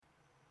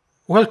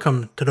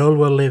Welcome to The Old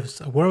World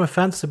Lives, a Warhammer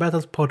Fantasy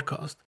Battles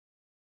podcast.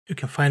 You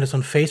can find us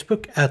on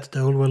Facebook at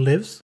The Old World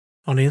Lives,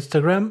 on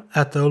Instagram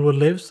at The Old World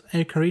Lives, and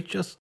you can reach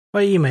us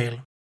by email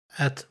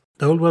at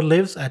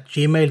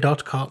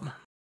theoldworldlives@gmail.com.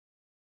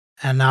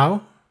 And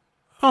now,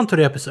 on to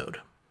the episode.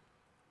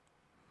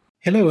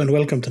 Hello and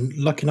welcome to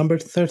lucky number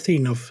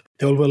 13 of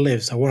The Old World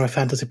Lives, a Warhammer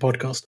Fantasy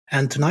podcast.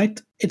 And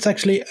tonight, it's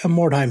actually a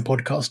Mordheim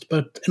podcast,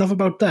 but enough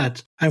about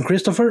that. I'm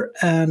Christopher,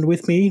 and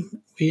with me,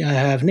 I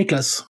have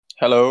Niklas.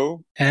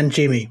 Hello. And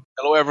Jimmy.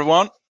 Hello,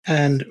 everyone.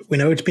 And we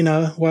know it's been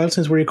a while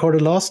since we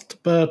recorded last,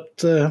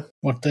 but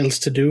what else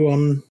to do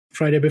on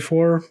Friday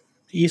before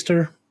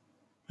Easter?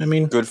 I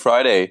mean, Good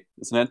Friday,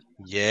 isn't it?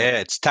 Yeah,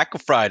 it's Taco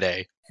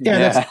Friday.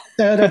 Yeah,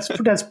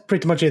 that's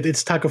pretty much it.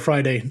 It's Taco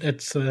Friday.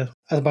 It's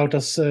about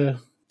as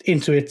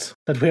into it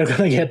that we are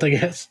gonna get, I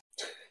guess.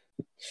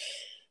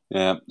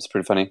 Yeah, it's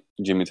pretty funny.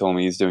 Jimmy told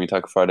me he's doing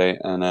Taco Friday,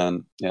 and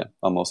I'm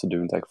also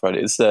doing Taco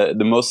Friday. It's the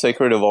most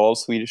sacred of all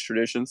Swedish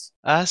traditions.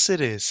 As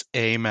it is.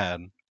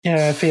 Amen.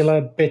 Yeah, I feel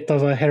a bit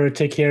of a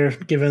heretic here,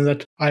 given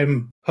that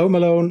I'm home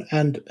alone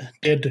and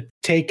did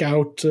take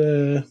out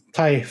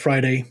Thai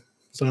Friday.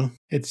 So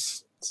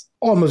it's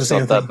almost the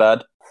same Not thing. that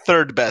bad.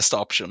 Third best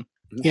option.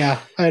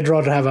 Yeah, I'd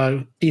rather have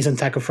a decent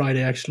Taco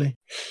Friday, actually.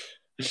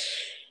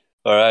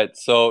 All right,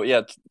 so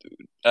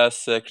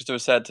as Christopher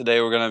said, today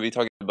we're going to be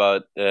talking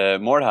about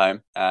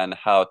Mordheim and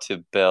how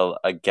to build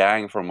a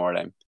gang for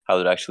Mordheim,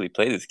 how to actually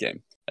play this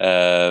game.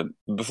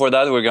 Before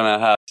that, we're going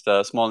to have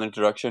a small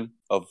introduction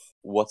of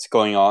what's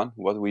going on,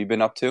 what we've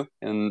been up to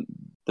in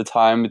the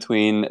time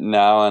between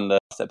now and the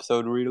last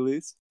episode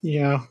release.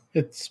 Yeah,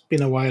 it's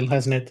been a while,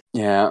 hasn't it?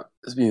 Yeah,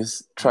 it's been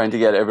trying to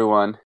get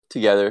everyone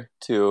together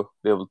to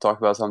be able to talk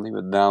about something,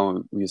 but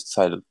now we just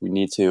decided we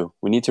need to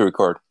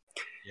record.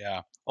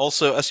 Yeah.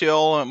 Also, as you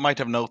all might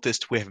have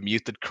noticed, we have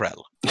muted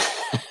Krell.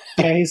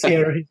 Yeah, he's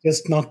here. He's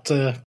just not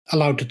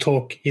allowed to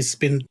talk. He's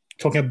been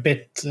talking a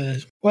bit.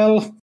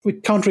 We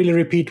can't really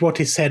repeat what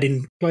he said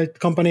in the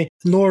company,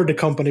 nor the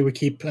company we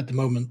keep at the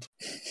moment.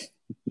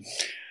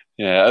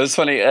 Yeah, it was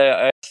funny.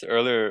 I asked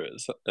earlier,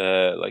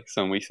 like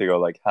some weeks ago,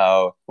 like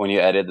how when you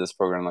edit this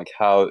program, like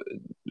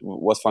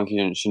what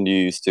function should you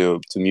use to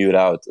mute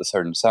out a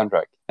certain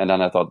soundtrack? And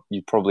then I thought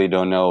you probably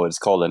don't know what it's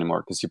called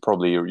anymore because you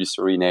probably just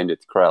renamed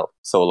it Krell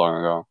so long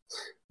ago.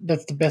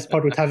 That's the best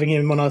part with having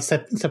him on a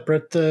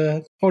separate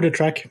audio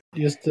track.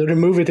 Just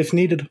remove it if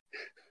needed.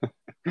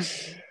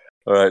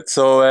 All right.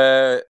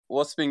 So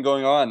what's been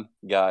going on,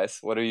 guys?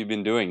 What have you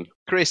been doing?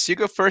 Chris, you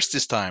go first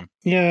this time.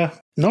 Yeah,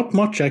 not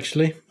much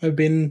actually. I've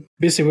been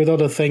busy with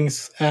other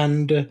things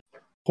and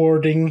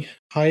hoarding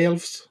high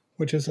elves,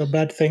 which is a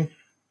bad thing,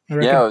 I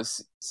reckon. Yeah, I've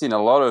seen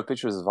a lot of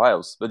pictures of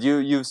vials, but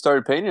you've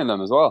started painting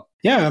them as well.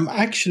 Yeah, I'm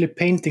actually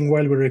painting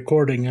while we're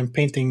recording. I'm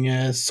painting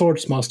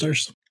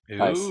Swordsmasters.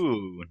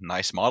 Ooh,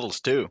 nice models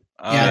too.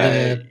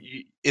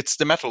 It's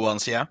the metal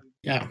ones, yeah?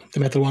 Yeah, the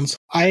metal ones.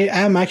 I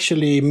am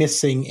actually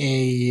missing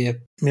a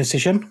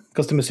musician,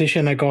 because the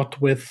musician I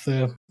got with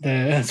the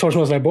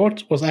Swordsmaster I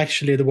bought was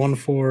actually the one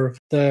for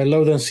the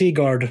Lothian Sea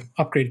Guard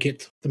upgrade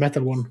kit, the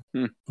metal one.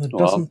 It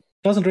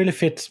doesn't really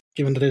fit,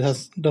 given that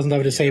it doesn't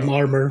have the same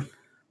armor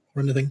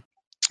or anything.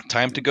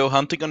 Time to go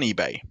hunting on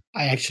eBay.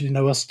 I actually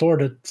know a store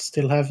that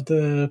still have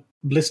the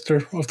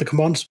blister of the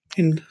commands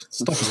in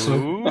stock. So.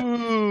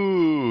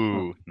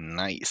 Ooh,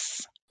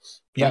 nice.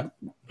 Yeah,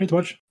 pretty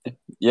much.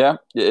 Yeah,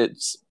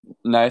 it's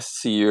nice to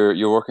see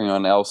you're working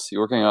on elves.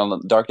 You're working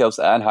on dark elves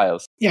and high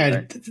elves. Yeah,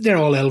 right? They're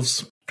all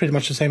elves. Pretty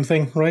much the same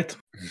thing, right?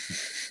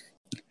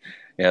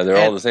 Yeah, they're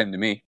all the same to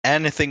me.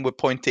 Anything with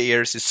pointy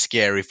ears is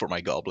scary for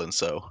my goblins,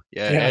 so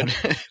yeah.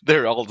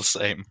 They're all the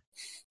same.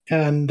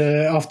 And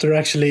I've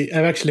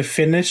actually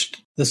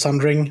finished the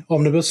Sundering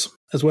Omnibus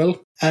as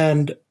well.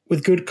 And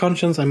with good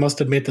conscience, I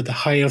must admit that the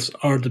high elves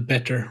are the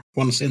better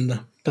ones in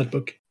that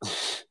book.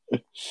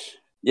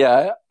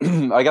 Yeah,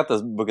 I got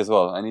this book as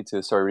well. I need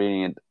to start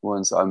reading it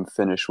once I'm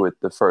finished with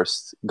the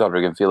first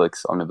Godric and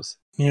Felix Omnibus.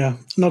 Yeah,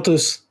 not to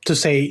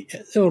say,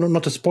 or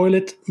not to spoil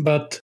it,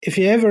 but if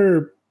you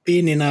ever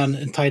been in an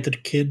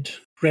Entitled Kid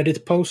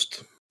Reddit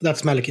post,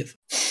 that's Malekith.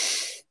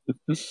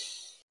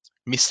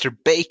 Mr.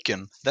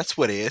 Bacon, that's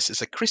what it is.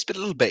 It's a crispy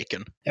little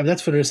bacon. Yeah, but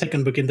that's for the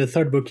second book. In the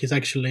third book, he's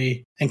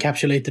actually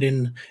encapsulated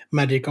in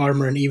magic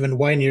armor and even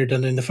whinier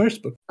than in the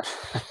first book.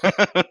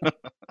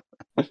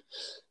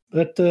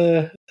 But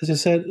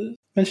as you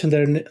mentioned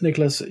there,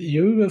 Niklas,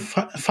 you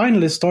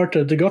finally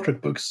started the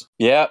Godric books.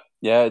 Yeah,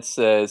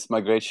 it's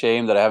my great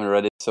shame that I haven't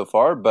read it so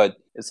far, but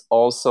it's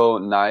also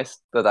nice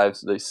that I've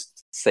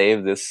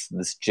saved this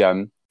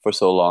gem for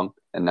so long,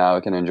 and now I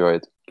can enjoy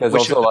it.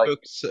 Which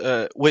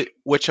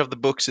of the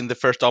books in the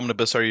first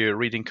omnibus are you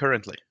reading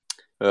currently?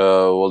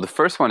 Well, the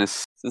first one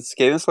is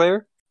Skaven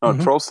Slayer? No,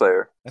 Troll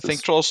Slayer. I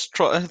think Troll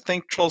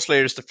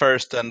Slayer is the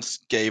first, and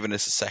Skaven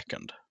is the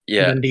second.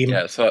 Yeah.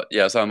 So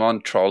I'm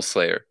on Troll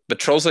Slayer, but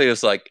Troll Slayer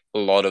is like a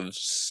lot of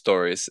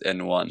stories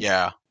in one.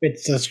 Yeah,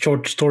 it's a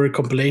short story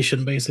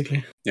compilation,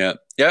 basically. Yeah.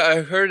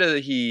 I heard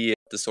that he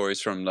the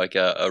stories from like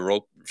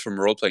role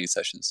playing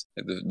sessions,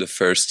 the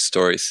first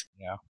stories.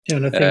 Yeah,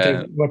 and I think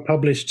they were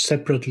published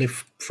separately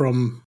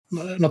from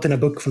not in a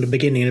book from the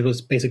beginning. It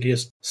was basically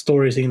just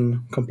stories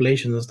in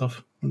compilations and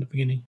stuff from the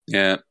beginning.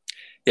 Yeah,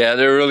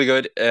 they're really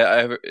good.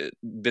 I've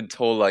been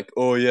told like,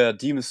 oh yeah,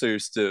 Demon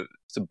Slayer's the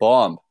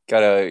bomb.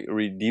 Gotta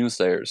read Demon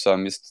Slayer. So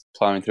I'm just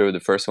plowing through the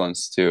first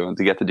ones to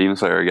get the Demon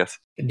Slayer, I guess.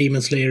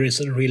 Demon Slayer is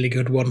a really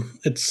good one.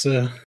 It's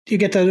you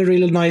get a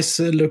really nice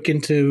look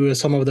into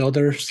some of the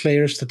other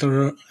Slayers that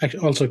are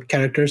also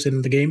characters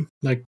in the game,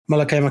 like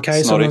Malachi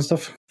Mackayson and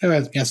stuff.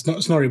 Yes,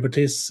 not Snorri, but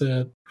he's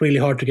really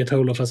hard to get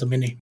hold of as a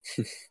mini.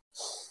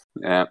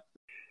 Yeah,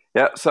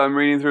 so I'm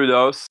reading through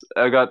those.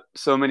 I got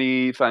so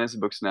many fantasy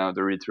books now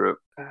to read through.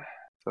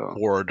 So,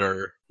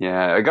 Order.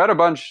 Yeah, I got a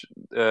bunch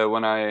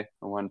when I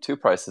won 2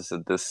 prizes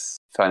at this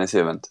fantasy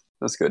event.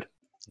 That's good.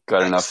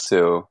 Got enough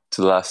to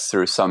last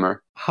through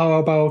summer. How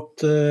about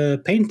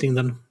painting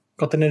then?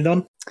 Got any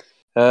done?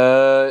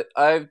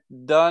 I've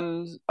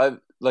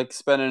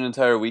spent an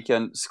entire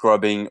weekend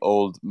scrubbing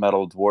old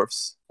metal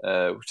dwarfs,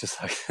 which is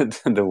like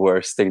the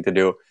worst thing to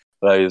do.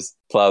 But I just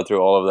plowed through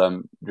all of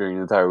them during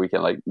the entire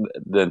weekend, like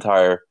the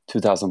entire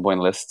 2,000 point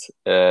list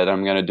that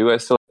I'm gonna do. I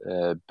still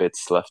have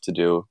bits left to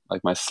do,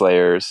 like my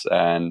Slayers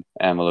and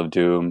Anvil of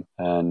Doom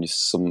and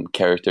some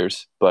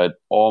characters. But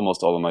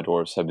almost all of my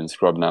dwarves have been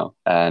scrubbed now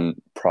and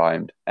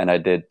primed. And I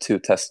did 2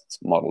 test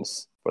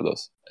models for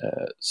those.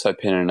 So I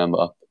painted them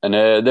up, and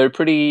they're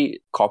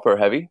pretty copper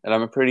heavy, and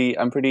I'm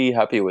pretty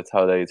happy with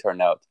how they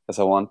turned out, because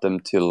I want them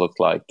to look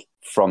like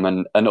from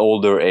an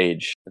older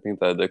age. I think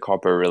that the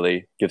copper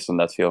really gives them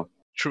that feel.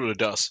 Truly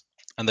does,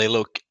 and they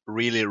look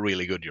really,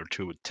 really good. Your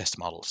 2 test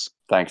models.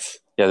 Thanks.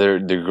 Yeah,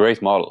 they're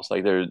great models.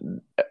 Like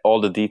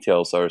all the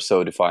details are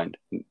so defined.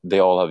 They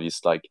all have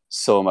just like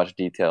so much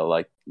detail,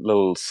 like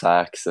little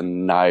sacks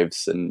and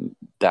knives and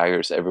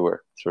daggers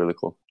everywhere. It's really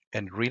cool.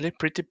 And really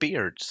pretty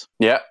beards.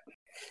 Yeah.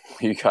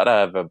 You gotta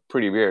have a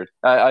pretty beard.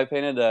 I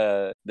painted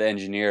the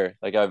engineer.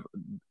 Like I've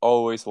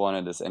always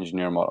wanted this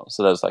engineer model.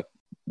 So that was like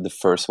the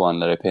first one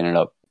that I painted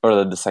up,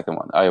 or the second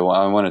one. I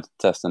wanted to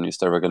test and use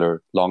the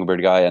regular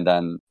longbeard guy, and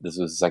then this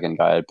was the second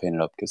guy I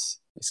painted up because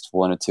I just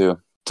wanted to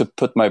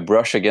put my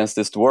brush against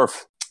this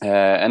dwarf.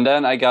 And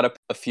then I got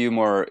a few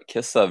more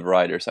Kislev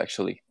riders,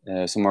 actually.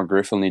 Some more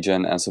Griffin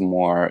Legion and some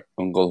more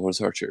Ungol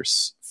Horse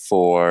Archers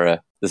for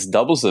this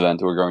doubles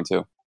event we're going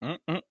to.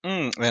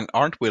 And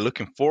aren't we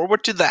looking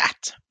forward to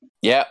that?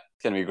 Yeah,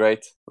 it's going to be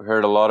great. We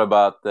heard a lot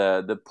about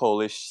the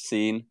Polish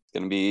scene. It's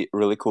going to be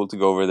really cool to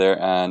go over there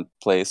and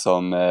play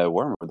some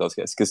Warhammer with those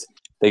guys, because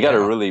they got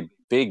a really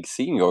big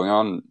scene going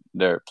on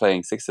there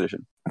playing 6th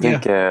edition. I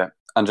think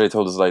Andre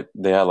told us like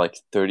they had like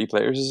 30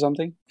 players or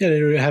something. Yeah,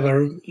 they have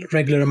a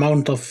regular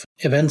amount of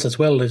events as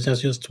well. It's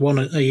just one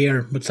a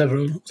year, but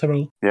several.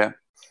 Yeah,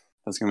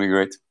 that's going to be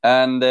great.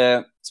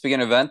 And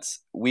speaking of events,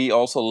 we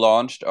also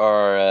launched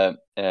our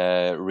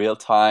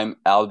real-time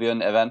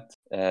Albion event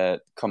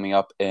coming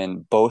up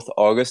in both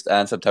August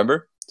and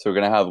September. So we're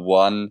going to have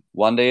one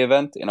one-day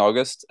event in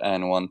August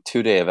and one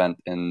 2-day event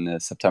in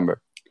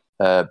September.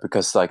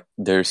 Because like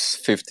there's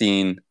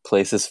 15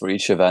 places for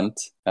each event,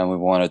 and we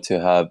wanted to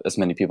have as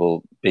many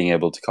people being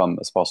able to come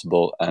as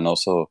possible. And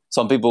also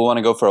some people want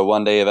to go for a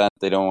 1-day event.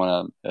 They don't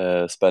want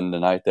to spend the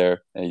night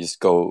there and just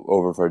go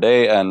over for a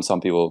day. And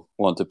some people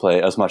want to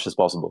play as much as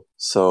possible.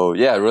 So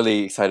yeah,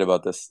 really excited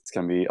about this. It's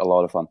going to be a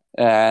lot of fun.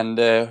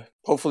 And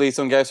hopefully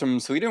some guys from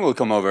Sweden will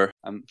come over.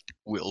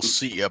 We'll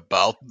see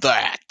about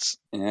that.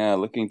 Yeah,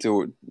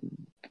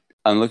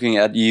 I'm looking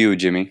at you,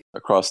 Jimmy,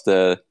 across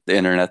the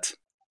internet.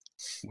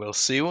 We'll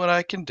see what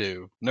I can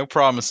do. No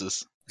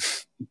promises.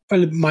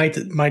 Well, it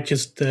might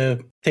just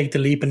take the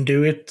leap and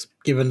do it,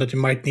 given that you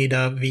might need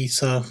a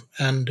visa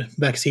and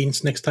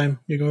vaccines next time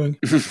you're going.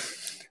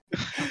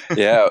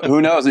 Yeah,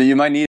 who knows? You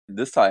might need it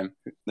this time.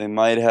 They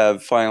might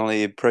have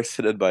finally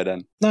Brexited by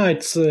then. No,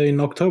 it's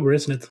in October,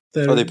 isn't it?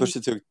 They pushed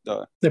it to...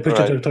 they pushed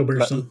it to October.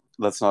 So.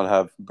 Let's not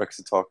have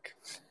Brexit talk.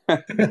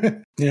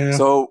 Yeah.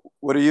 So,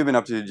 what have you been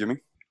up to, Jimmy?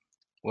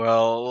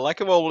 Well,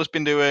 like I've always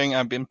been doing,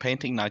 I've been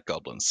painting night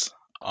goblins.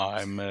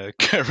 I'm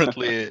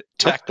currently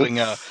tackling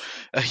a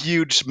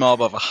huge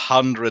mob of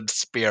 100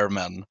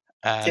 spearmen.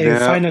 And you're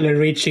finally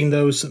reaching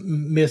those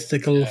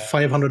mythical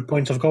 500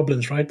 points of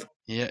goblins, right?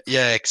 Yeah,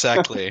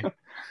 exactly.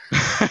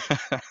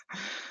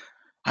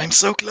 I'm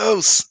so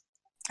close.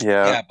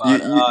 Yeah,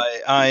 but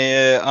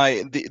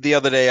the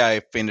other day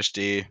I finished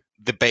the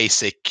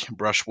basic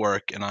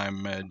brushwork, and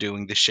I'm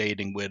doing the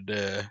shading with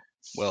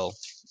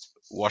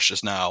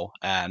washes now,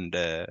 and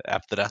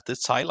after that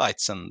it's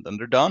highlights, and then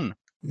they're done.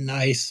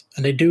 Nice.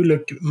 And they do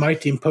look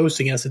mighty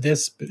imposing as it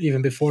is,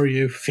 even before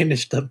you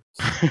finish them.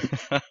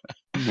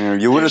 Yeah,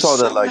 you would have thought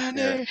that like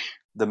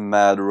the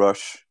mad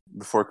rush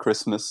before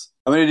Christmas.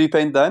 How many did you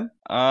paint then?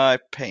 I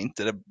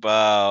painted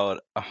about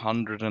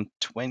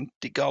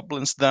 120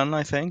 goblins then,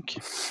 I think.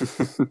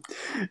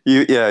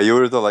 You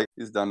would have thought like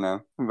he's done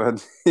now,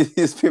 but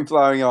he's been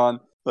plowing on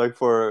like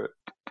for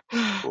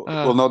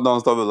well, not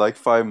non-stop, but like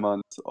 5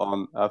 months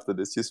on after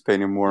this, just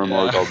painting more and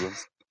more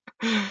goblins.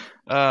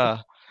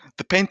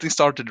 The painting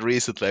started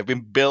recently. I've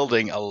been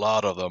building a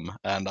lot of them,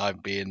 and I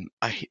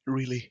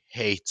really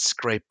hate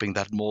scraping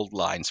that mold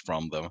lines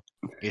from them.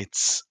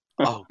 It's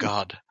oh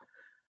god.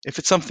 If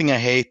it's something I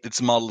hate,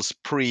 it's models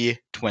pre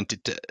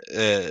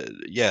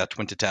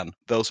 2010.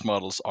 Those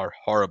models are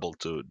horrible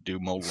to do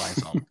mold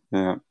lines on.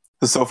 Yeah.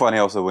 It's so funny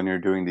also when you're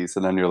doing these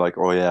and then you're like,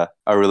 oh yeah,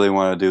 I really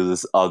want to do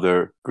this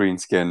other green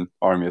skin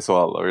army as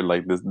well, or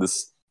like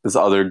this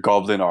other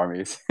goblin army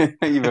is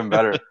even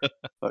better.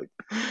 Like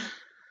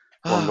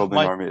one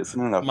goblin army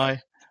isn't enough.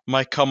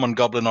 My common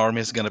goblin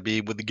army is gonna be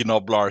with the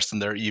Gnoblars,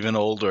 and they're even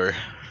older.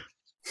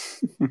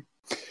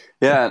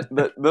 Yeah,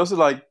 but also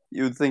like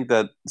you would think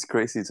that it's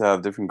crazy to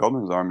have different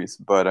goblins armies,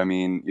 but I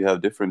mean you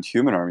have different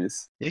human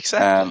armies.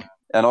 Exactly.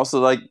 And also,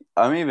 like,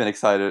 I'm even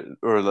excited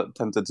or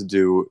tempted to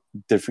do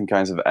different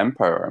kinds of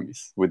empire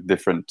armies with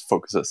different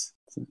focuses.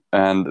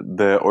 And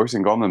the Orcs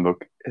and Goblin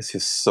book is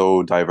just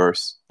so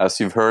diverse. As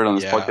you've heard on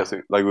this podcast,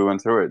 like we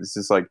went through it, it's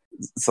just like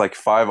it's like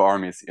 5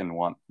 armies in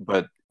one.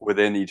 But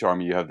within each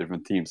army, you have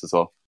different teams as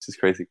well. It's just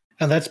crazy.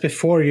 And that's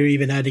before you're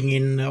even adding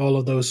in all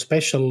of those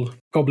special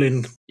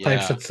Goblin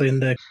types that's in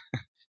the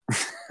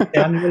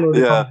annual.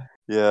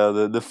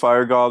 The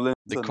fire goblins,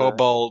 the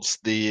kobolds,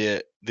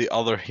 the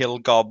other hill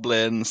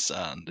goblins,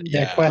 and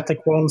the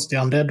aquatic ones, the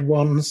undead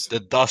ones, the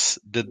dust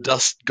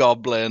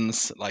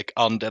goblins, like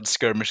undead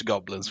skirmish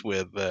goblins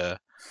with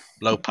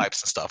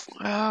blowpipes and stuff.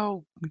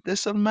 Wow, there's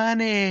so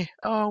many!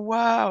 Oh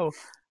wow!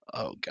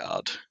 Oh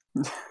god!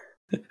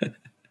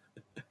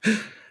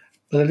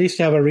 But at least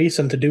you have a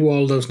reason to do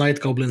all those night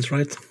goblins,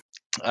 right?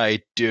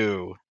 I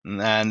do,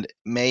 and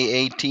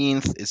May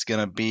 18th is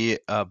gonna be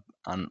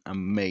an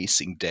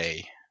amazing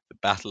day. The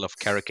Battle of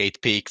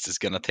Carricate Peaks is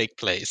gonna take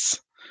place.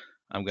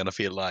 I'm gonna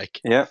feel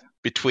like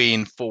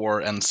between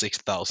 4,000 and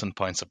 6,000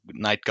 points of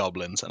night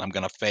goblins, and I'm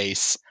gonna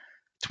face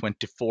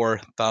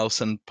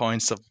 24,000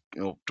 points of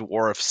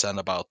dwarfs and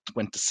about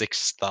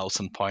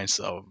 26,000 points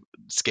of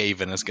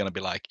Skaven. Is gonna be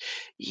like,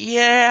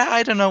 yeah,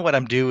 I don't know what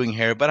I'm doing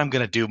here, but I'm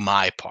gonna do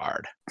my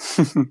part.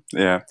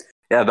 Yeah,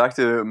 back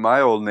to my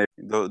old name.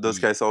 Those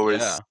guys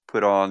always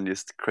put on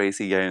just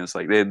crazy games.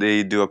 Like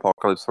they do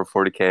Apocalypse for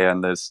 40k,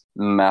 and there's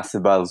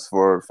massive battles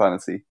for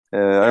fantasy. I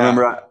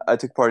remember I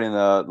took part in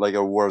a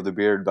War of the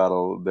Beard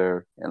battle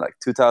there in like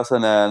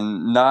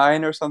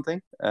 2009 or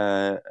something,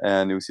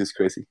 and it was just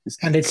crazy.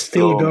 And it's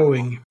still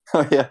going.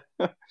 Yeah.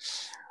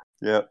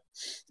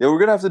 We're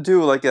gonna have to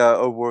do like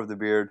a War of the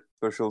Beard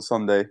special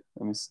someday.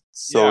 I'm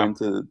so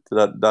into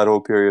that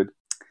whole period.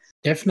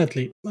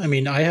 Definitely. I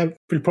mean,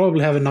 will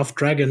probably have enough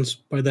dragons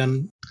by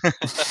then.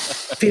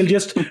 Feel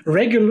just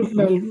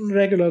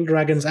regular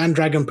dragons and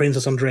dragon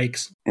princes and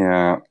drakes.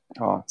 Yeah.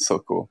 Oh, so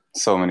cool.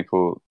 So many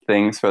cool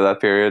things for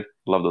that period.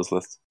 Love those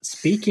lists.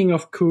 Speaking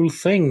of cool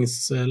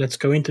things, let's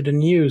go into the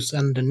news.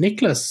 And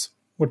Nicholas,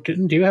 what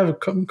do you have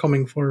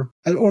coming for,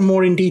 or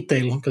more in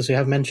detail, because you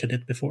have mentioned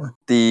it before?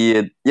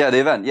 The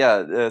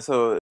event.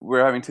 So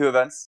we're having 2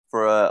 events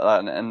for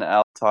an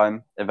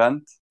all-time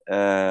event.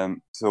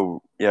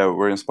 So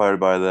we're inspired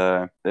by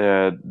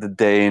the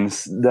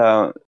Danes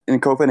down in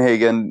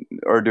Copenhagen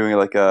are doing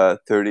like a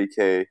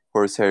 30k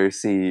Horse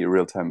Heresy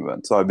real-time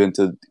event. So I've been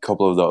to a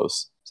couple of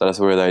those. So that's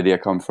where the idea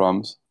comes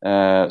from.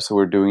 So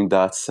we're doing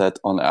that set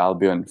on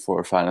Albion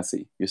for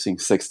fantasy using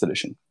 6th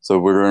edition. So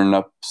we're running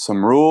up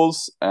some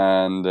rules,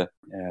 and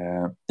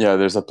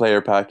there's a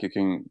player pack. You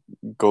can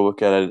go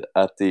look at it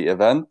at the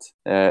event.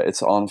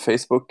 It's on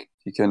Facebook.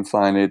 You can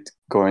find it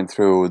going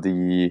through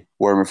the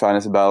Warhammer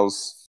Fantasy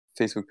Battles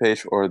Facebook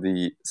page or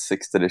the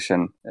 6th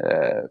edition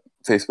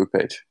Facebook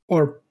page.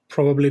 Or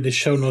probably the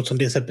show notes on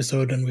this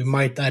episode, and we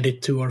might add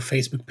it to our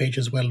Facebook page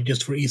as well,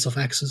 just for ease of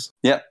access.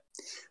 Yeah.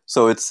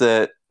 So it's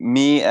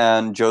me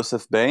and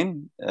Joseph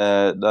Bain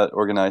that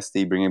organized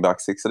the Bringing Back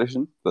 6th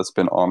edition. That's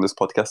been on this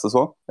podcast as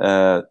well,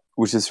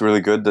 which is really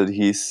good that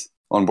he's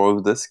on board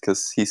with this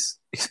because he's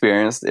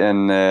experienced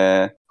in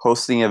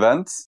hosting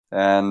events,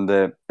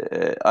 and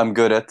I'm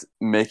good at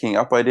making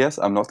up ideas.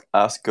 I'm not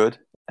as good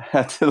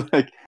at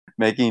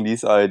making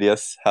these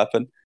ideas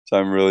happen. So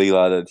I'm really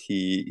glad that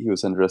he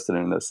was interested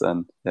in this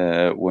and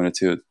wanted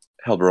to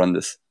help run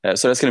this.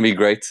 So that's going to be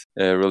great.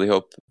 Really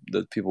hope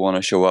that people want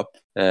to show up.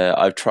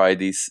 I've tried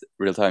these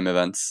real-time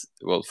events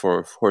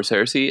for Horse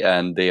Heresy,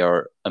 and they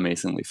are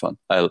amazingly fun.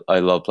 I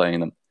love playing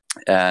them.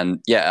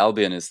 And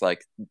Albion is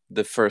like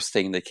the first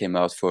thing that came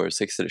out for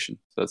 6th edition.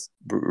 So that's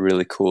a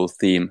really cool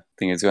theme. I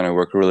think it's going to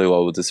work really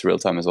well with this real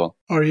time as well.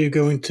 Are you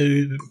going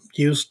to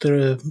use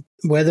the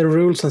weather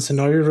rules and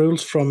scenario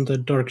rules from the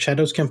Dark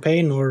Shadows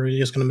campaign, or are you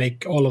just going to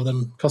make all of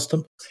them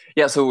custom?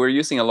 Yeah, so we're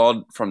using a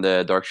lot from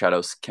the Dark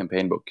Shadows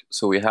campaign book.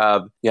 So you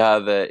have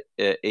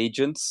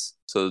agents.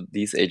 So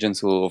these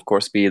agents will of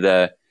course be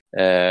the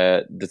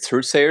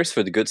Truthsayers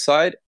for the good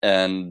side,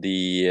 and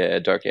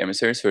the Dark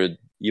Emissaries for the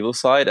evil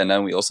side, and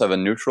then we also have a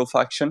neutral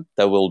faction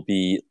that will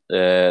be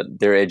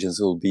their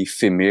agents will be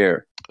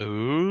Fimir.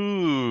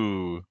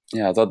 Ooh.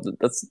 Yeah, I thought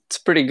that's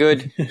pretty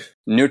good.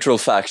 Neutral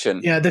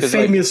faction. Yeah, the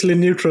famously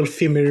neutral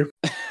Fimir.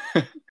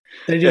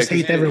 They just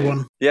hate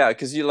everyone. Yeah,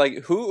 because you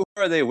who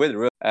are they with?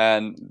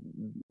 And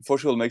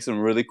Portugal makes some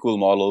really cool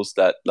models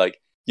that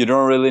you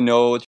don't really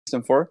know what to use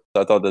them for.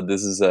 So I thought that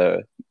this is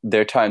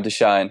their time to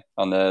shine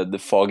on the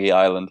foggy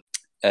island.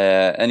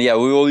 And yeah,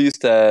 we will use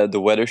the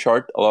weather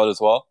chart a lot as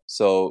well.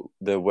 So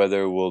the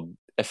weather will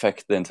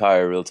affect the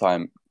entire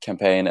real-time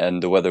campaign,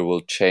 and the weather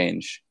will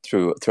change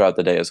throughout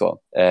the day as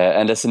well.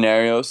 And the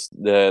scenarios,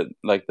 there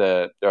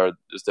are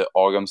just the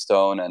Orgum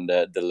Stone and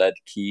the Lead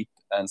Keep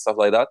and stuff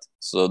like that.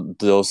 So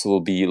those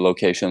will be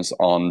locations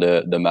on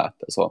the map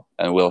as well,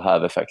 and will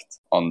have effect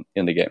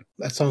in the game.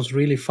 That sounds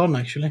really fun,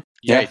 actually.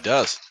 Yeah, it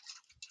does.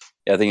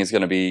 Yeah, I think it's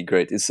going to be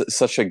great. It's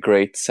such a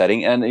great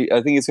setting, and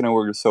I think it's going to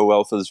work so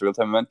well for this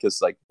real-time event because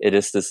like it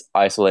is this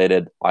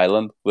isolated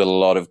island with a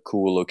lot of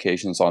cool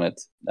locations on it,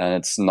 and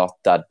it's not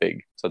that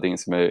big. So I think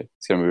it's going to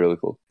be really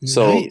cool.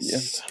 So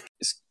Nice.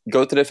 just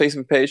go to the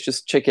Facebook page,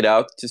 just check it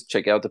out. Just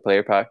check out the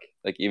player pack.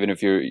 Like even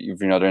if you're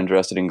not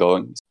interested in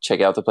going,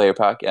 check out the player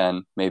pack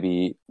and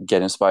maybe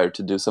get inspired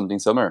to do something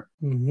similar.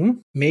 Mm-hmm.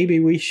 Maybe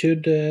we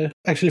should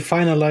actually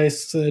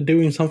finalize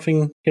doing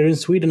something here in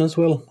Sweden as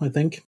well, I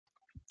think.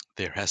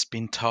 There has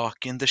been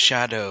talk in the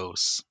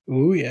shadows.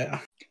 Oh,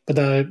 yeah.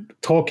 But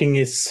talking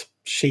is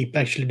cheap.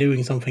 Actually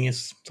doing something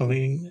is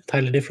something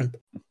entirely different.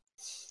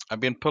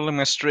 I've been pulling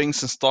my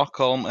strings in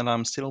Stockholm, and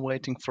I'm still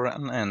waiting for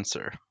an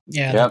answer.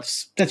 Yeah, Yep.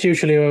 that's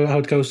usually how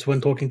it goes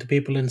when talking to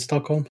people in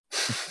Stockholm.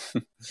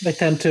 They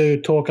tend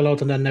to talk a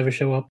lot and then never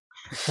show up.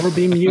 Or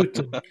be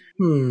muted.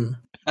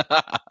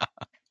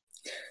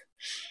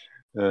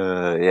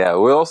 Yeah,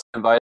 we'll also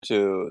invite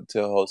you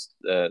to host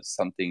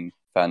something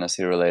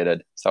fantasy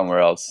related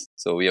somewhere else.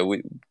 So yeah,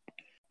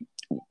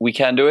 we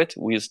can do it.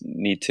 We just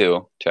need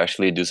to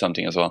actually do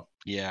something as well.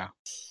 Yeah.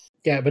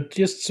 Yeah, but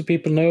just so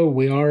people know,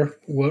 we are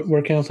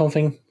working on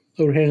something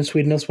over here in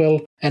Sweden as well.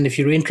 And if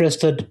you're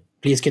interested,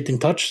 please get in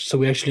touch so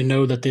we actually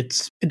know that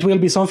it will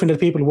be something that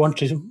people want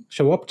to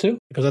show up to,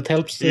 because that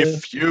helps.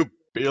 If you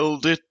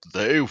build it,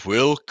 they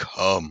will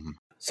come.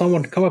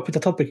 Someone come up with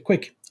a topic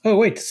quick. Oh,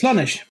 wait,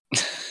 Slaanesh.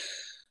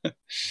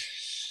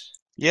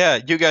 Yeah,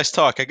 you guys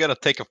talk. I gotta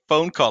take a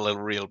phone call a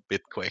real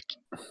bit quick.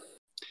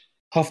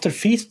 After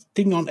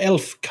feasting on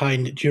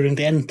elf-kind during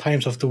the end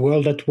times of the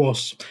world that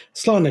was,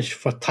 Slaanesh,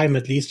 for a time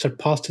at least,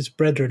 surpassed his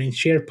brethren in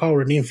sheer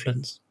power and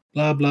influence.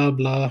 Blah, blah,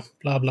 blah,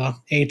 blah, blah.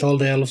 Ate all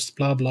the elves,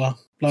 blah, blah,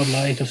 blah,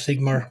 blah, Ate of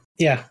Sigmar.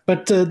 Yeah,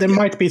 but there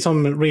might be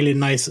some really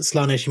nice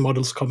Slaanesh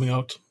models coming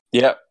out.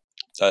 Yeah,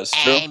 that's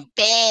true. I'm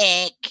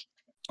back.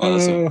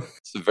 Oh,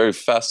 it's a very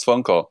fast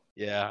phone call.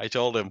 Yeah, I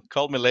told him.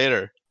 Call me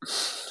later.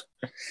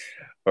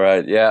 All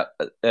right, yeah.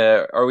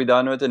 Are we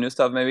done with the new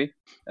stuff, maybe?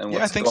 And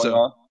Yeah, I think going so.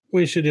 on?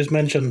 We should just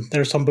mention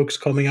there are some books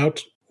coming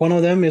out. One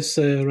of them is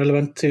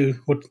relevant to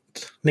what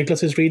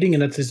Nicholas is reading,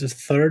 and that is the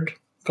third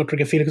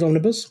Gotrek and Felix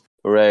omnibus.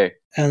 Hooray.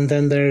 And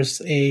then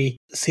there's a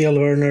C.L.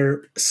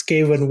 Werner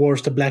Skaven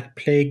Wars the Black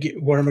Plague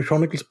Warhammer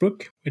Chronicles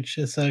book, which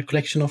is a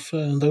collection of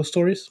those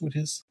stories, which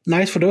is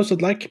nice for those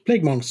that like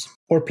Plague Monks,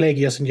 or Plague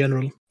Years in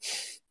general.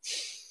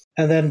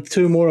 And then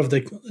two more of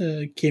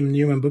the Kim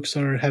Newman books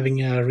are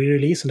having a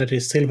re-release, and that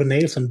is Silver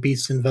Nails and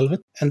Beasts in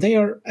Velvet. And they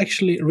are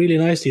actually really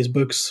nice, these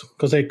books,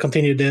 because they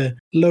continue the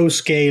low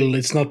scale.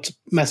 It's not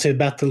massive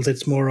battles,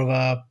 it's more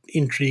of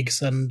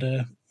intrigues and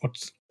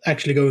what's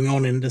actually going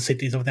on in the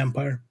cities of the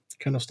Empire,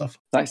 kind of stuff.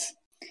 Nice.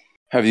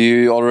 Have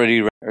you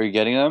already are you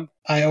getting them?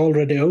 I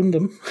already own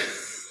them.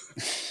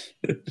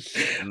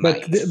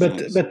 But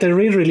the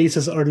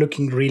re-releases are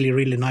looking really,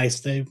 really nice.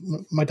 They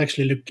might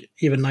actually look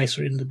even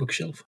nicer in the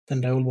bookshelf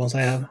than the old ones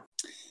I have.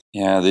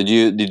 Yeah, did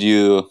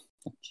you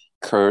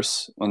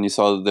curse when you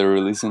saw that they're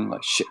releasing?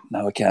 Like, shit,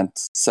 now I can't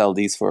sell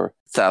these for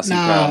 1,000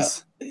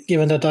 crowns.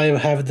 Given that I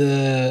have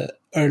the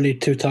early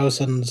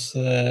 2000s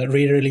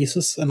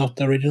re-releases and not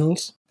the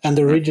originals. And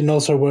the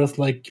originals are worth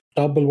like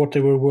double what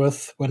they were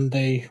worth when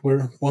they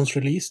were once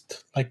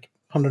released, like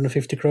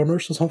 150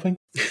 kroners or something.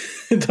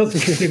 It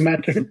doesn't really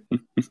matter.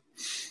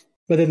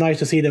 But it's nice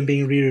to see them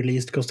being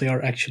re-released because they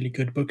are actually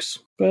good books.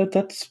 But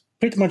that's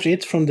pretty much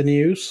it from the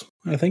news,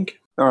 I think.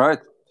 All right.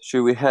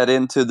 Should we head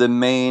into the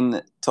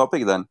main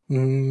topic then?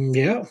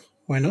 Yeah,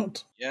 why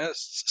not?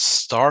 Yes,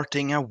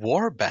 starting a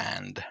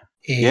warband.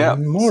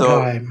 In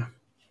Mordheim.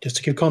 Just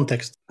to give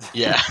context.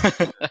 Yeah.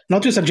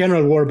 Not just a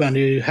general warband,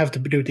 you have to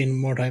do it in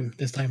Mordheim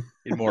this time.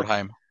 In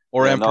Mordheim.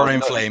 Or Emperor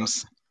in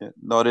Flames.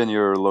 Not in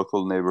your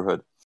local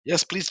neighborhood.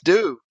 Yes, please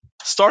do.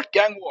 Start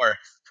gang war.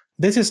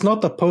 This is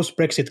not a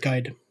post-Brexit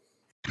guide.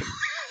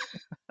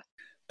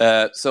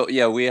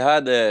 We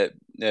had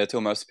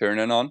Thomas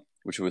Pirinen on,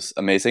 which was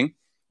amazing.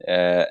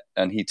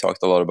 And he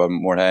talked a lot about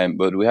Mordheim,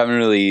 but we haven't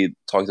really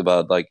talked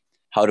about like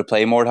how to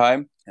play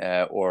Mordheim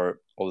or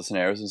all the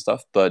scenarios and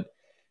stuff. But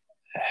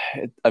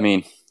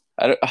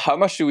how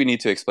much do we need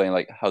to explain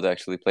like how to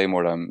actually play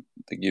Mordheim?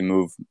 Like you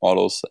move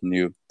models and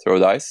you throw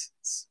dice.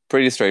 It's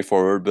pretty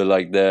straightforward, but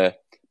like the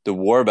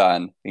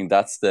warband, I think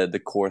that's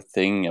the core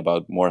thing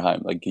about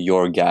Mordheim, like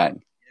your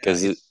gang,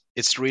 because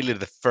it's really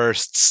the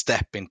first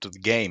step into the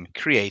game,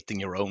 creating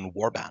your own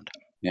warband.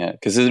 Yeah,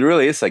 because it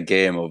really is a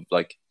game of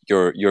like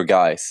your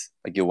guys.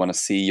 Like you want to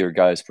see your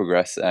guys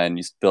progress, and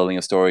just building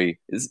a story.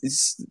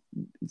 It's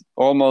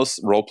almost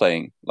role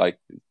playing. Like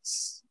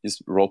it's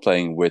just role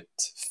playing with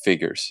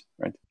figures,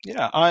 right?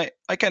 Yeah,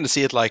 I kind of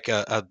see it like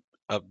a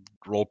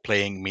role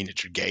playing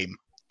miniature game.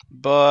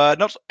 but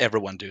not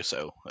everyone do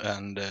so,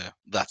 and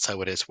that's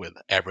how it is with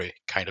every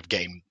kind of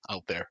game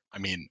out there. I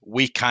mean,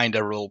 we kind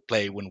of role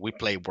play when we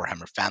play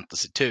Warhammer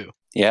Fantasy too.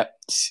 Yeah,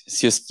 it's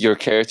just your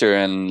character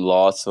and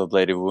lots of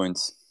bladed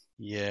wounds.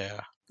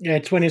 Yeah. Yeah,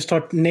 it's when you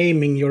start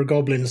naming your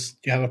goblins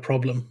you have a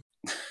problem.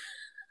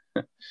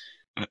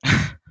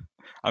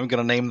 I'm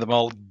gonna name them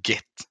all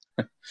Git.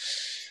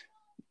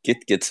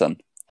 Gitson.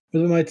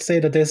 We might say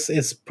that this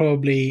is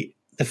probably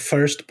the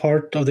first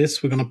part of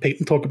this. We're going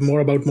to talk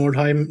more about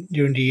Mordheim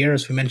during the year,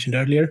 as we mentioned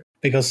earlier,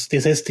 because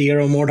this is the year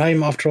of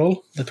Mordheim, after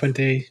all, the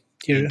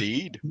 20-year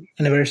Indeed.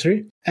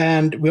 anniversary.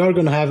 And we are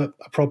going to have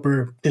a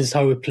proper, this is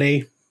how we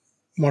play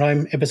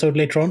Mordheim episode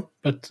later on.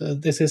 But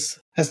this is,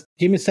 as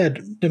Jimmy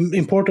said, the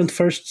important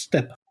first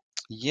step.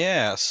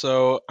 Yeah,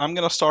 so I'm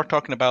gonna start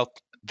talking about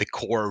the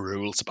core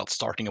rules about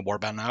starting a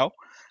warband now.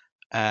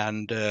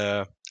 And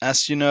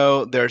as you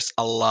know, there's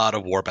a lot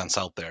of warbands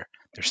out there.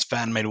 There's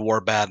fan-made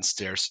warbands,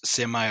 there's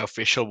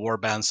semi-official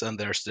warbands, and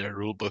there's their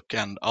rulebook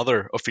and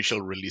other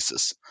official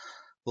releases,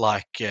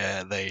 like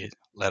they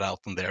let out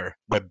on their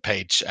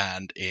webpage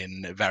and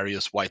in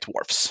various white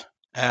dwarfs.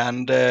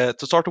 And to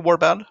start a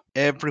warband,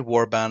 every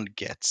warband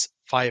gets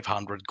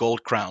 500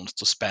 gold crowns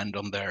to spend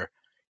on their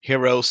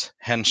heroes,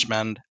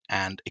 henchmen,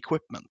 and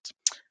equipment.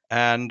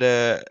 And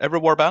every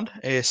warband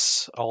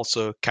is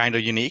also kind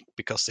of unique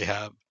because they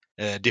have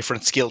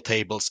different skill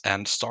tables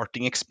and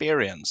starting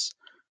experience.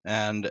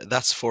 And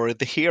that's for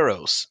the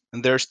heroes.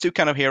 And there's two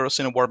kind of heroes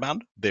in a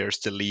warband. There's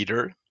the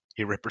leader.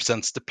 He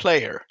represents the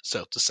player,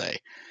 so to say.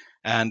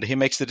 And he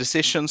makes the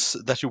decisions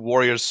that your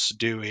warriors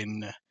do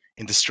in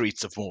the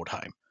streets of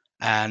Mordheim.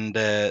 And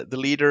the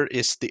leader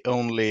is the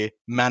only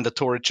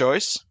mandatory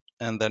choice.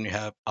 And then you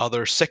have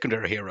other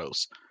secondary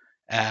heroes.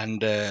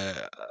 And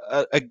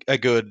a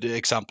good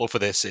example for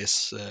this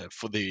is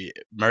for the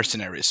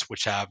mercenaries,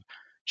 which have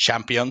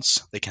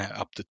champions. They can have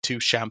up to 2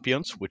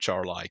 champions, which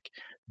are like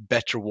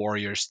better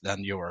warriors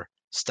than your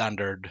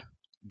standard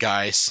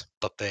guys,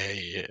 but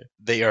they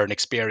earn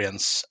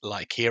experience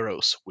like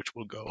heroes, which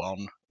will go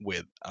on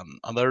with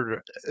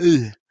another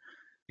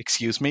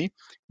excuse me,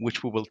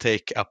 which we will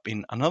take up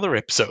in another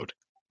episode.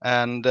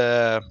 And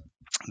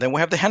then we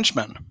have the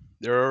henchmen.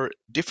 There are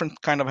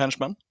different kind of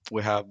henchmen.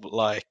 We have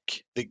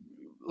like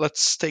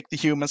let's take the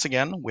humans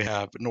again. We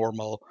have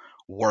normal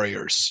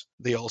warriors.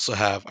 They also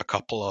have a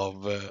couple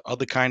of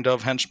other kind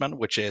of henchmen,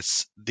 which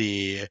is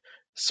the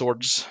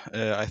swords.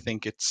 I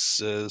think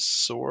it's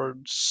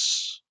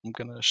swords. I'm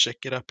gonna check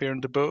it up here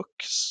in the book.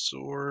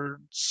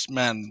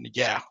 Swordsmen.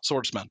 Yeah,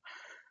 swordsmen,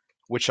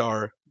 which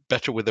are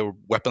better with their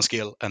weapon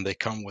skill, and they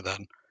come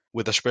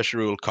with a special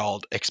rule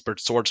called Expert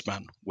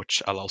Swordsman,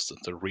 which allows them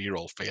to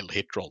reroll failed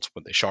hit rolls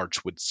when they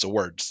charge with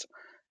swords.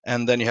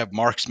 And then you have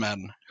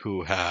marksmen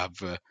who have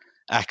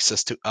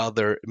access to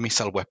other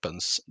missile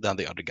weapons than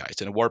the other guys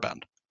in a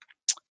warband.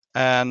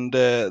 And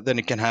then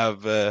you can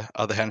have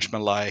other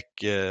henchmen like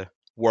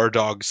war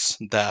dogs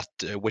that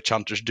witch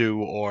hunters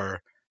do,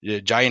 or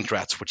giant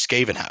rats, which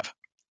Skaven have.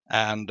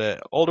 And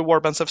all the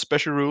warbands have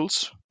special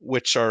rules,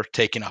 which are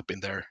taken up in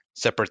their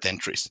separate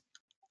entries.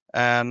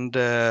 And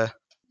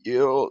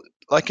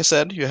like I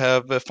said, you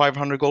have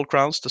 500 gold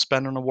crowns to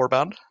spend on a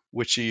warband,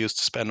 which you use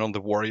to spend on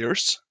the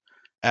warriors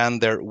and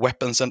their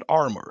weapons and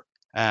armor.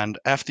 And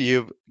after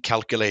you've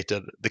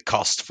calculated the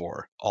cost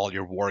for all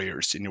your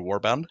warriors in your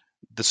warband,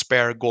 the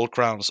spare gold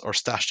crowns are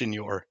stashed in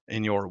your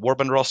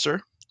warband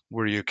roster,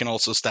 where you can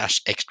also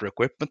stash extra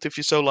equipment if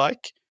you so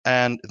like.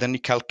 And then you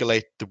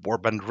calculate the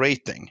warband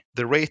rating.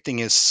 The rating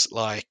is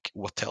like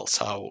what tells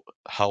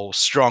how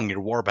strong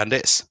your warband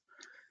is.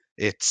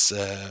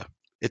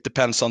 It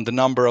depends on the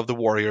number of the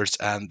warriors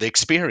and the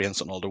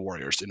experience on all the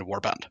warriors in the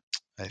warband.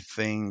 I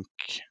think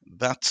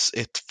that's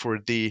it for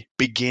the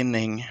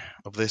beginning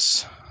of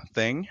this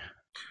thing.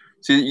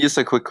 So just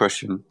a quick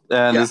question,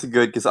 and this is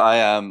good because I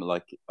am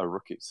like a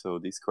rookie, so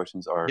these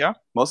questions are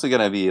mostly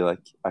gonna be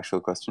like actual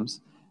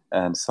questions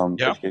and some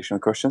educational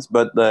questions.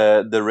 But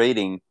the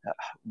rating,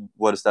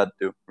 what does that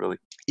do really?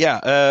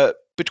 Yeah,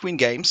 between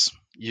games,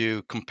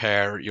 you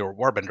compare your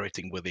warband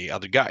rating with the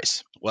other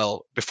guys.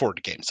 Well, before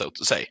the game, so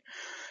to say.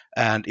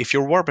 And if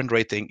your warband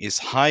rating is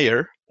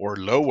higher or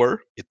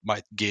lower, it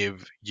might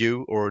give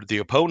you or the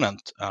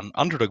opponent an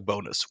underdog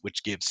bonus,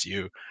 which gives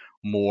you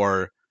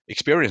more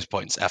experience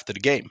points after the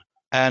game.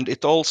 And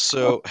it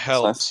also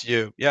helps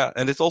you,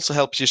 and it also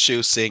helps you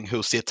choosing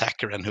who's the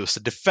attacker and who's the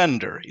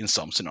defender in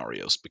some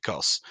scenarios,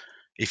 because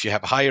if you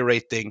have a higher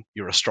rating,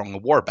 you're a stronger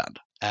warband.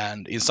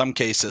 And in some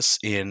cases,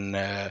 in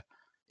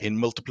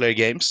multiplayer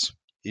games,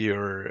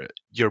 you're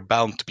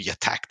bound to be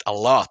attacked a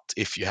lot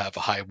if you have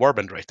a high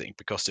warband rating,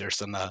 because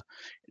there's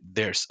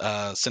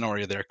a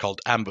scenario there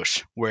called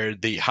ambush, where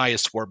the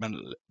highest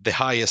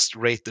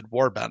rated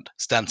warband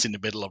stands in the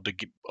middle of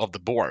the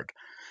board,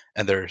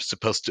 and they're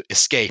supposed to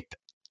escape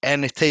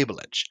any table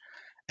edge,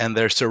 and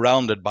they're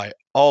surrounded by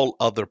all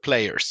other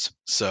players,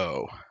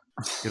 so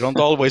you don't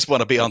always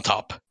want to be on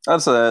top.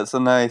 It's a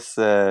nice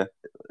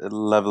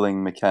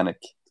leveling mechanic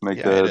to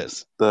make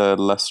the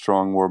less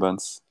strong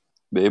warbands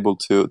be able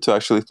to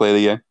actually play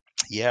the game.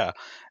 Yeah,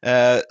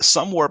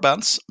 Some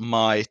warbands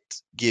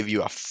might give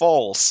you a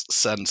false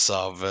sense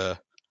of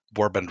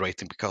warband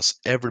rating because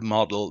every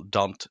model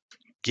don't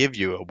give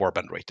you a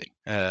warband rating.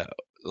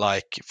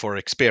 Like for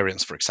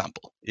experience, for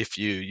example, if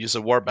you use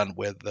a warband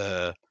with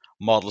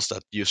models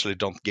that usually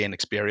don't gain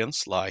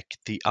experience, like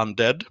the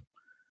undead,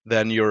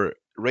 then your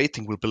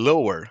rating will be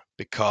lower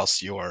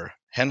because your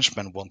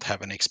henchmen won't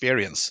have any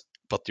experience,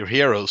 but your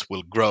heroes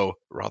will grow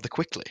rather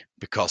quickly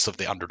because of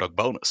the underdog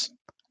bonus.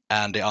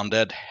 And the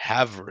undead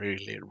have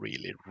really,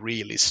 really,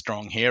 really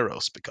strong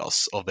heroes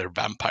because of their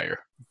vampire.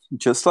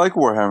 Just like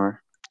Warhammer.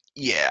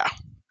 Yeah.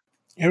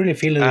 I really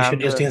feel that we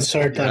should just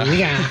insert a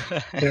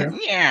here.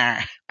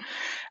 Yeah.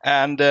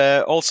 And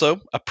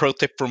also, a pro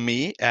tip from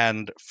me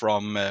and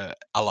from a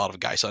lot of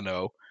guys I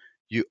know,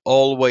 you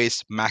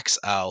always max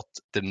out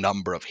the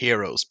number of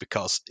heroes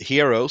because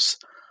heroes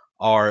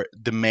are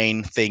the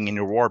main thing in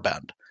your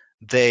warband.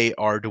 They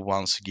are the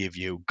ones who give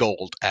you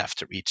gold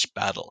after each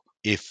battle,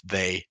 if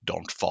they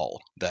don't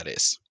fall, that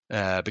is.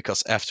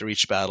 Because after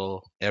each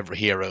battle, every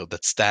hero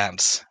that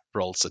stands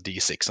rolls a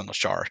d6 on a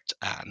chart,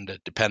 and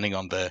depending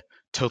on the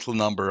total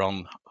number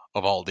of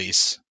all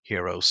these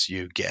heroes,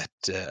 you get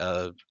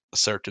a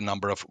certain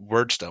number of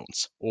word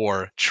stones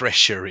or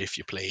treasure if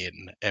you play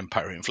in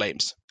Empire in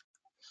Flames.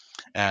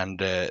 And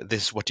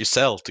this is what you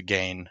sell to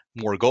gain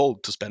more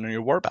gold to spend on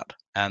your warband.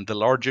 And the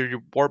larger your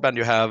warband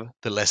you have,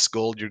 the less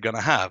gold you're gonna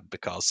have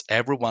because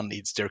everyone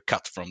needs their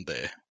cut from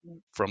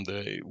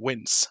the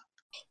wins.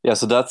 Yeah,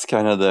 so that's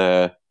kind of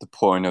the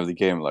point of the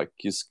game, like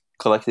just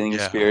collecting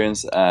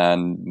experience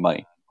and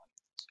money.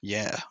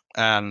 Yeah,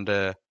 and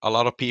a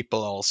lot of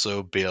people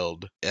also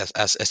build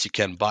as you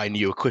can buy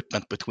new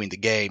equipment between the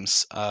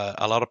games.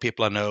 A lot of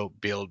people I know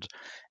build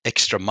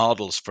extra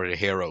models for the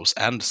heroes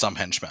and some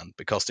henchmen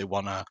because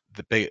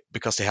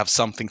because they have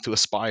something to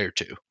aspire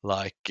to.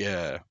 Like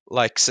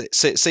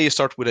say you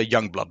start with a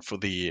young blood for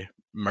the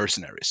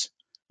mercenaries.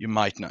 You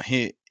might know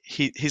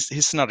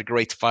he's not a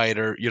great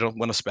fighter. You don't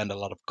want to spend a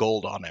lot of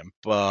gold on him,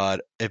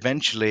 but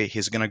eventually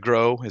he's going to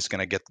grow, he's going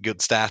to get good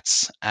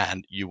stats,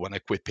 and you want to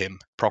equip him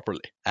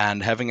properly.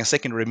 And having a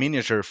secondary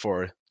miniature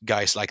for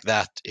guys like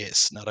that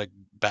is not a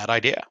bad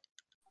idea.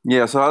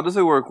 Yeah, so how does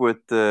it work with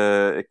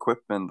the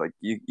equipment? Like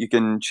you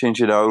can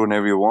change it out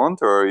whenever you want,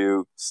 or are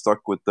you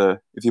stuck with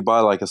if you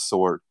buy like a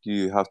sword, do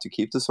you have to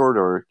keep the sword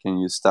or can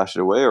you stash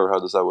it away, or how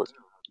does that work?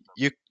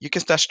 You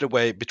can stash it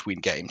away between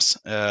games.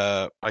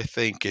 I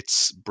think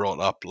it's brought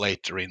up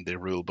later in the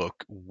rulebook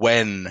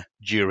when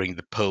during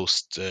the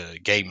post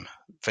game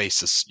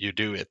phases you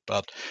do it,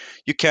 but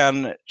you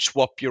can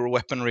swap your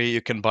weaponry.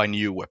 You can buy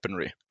new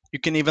weaponry. You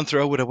can even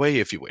throw it away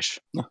if you wish.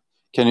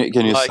 Can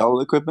you sell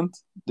equipment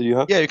that you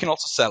have? Yeah, you can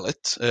also sell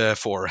it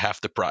for half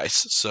the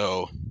price.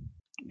 So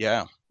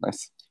yeah,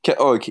 nice.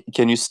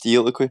 Can you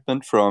steal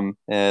equipment from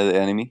the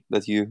enemy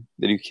that you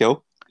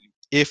kill?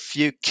 If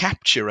you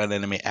capture an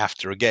enemy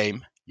after a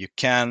game, you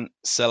can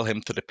sell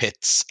him to the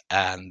pits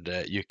and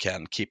you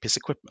can keep his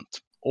equipment.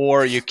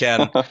 Or you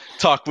can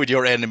talk with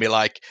your enemy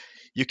like,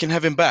 you can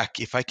have him back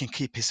if I can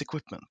keep his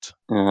equipment.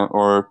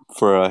 Or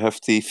for a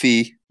hefty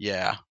fee.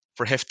 Yeah,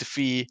 for a hefty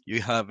fee,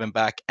 you have him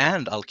back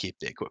and I'll keep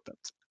the equipment.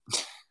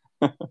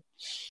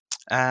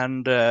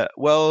 And,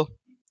 well,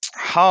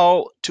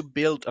 how to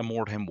build a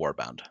Mordheim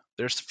warband.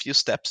 There's a few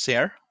steps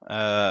here.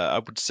 I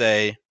would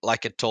say,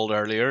 like I told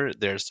earlier,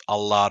 there's a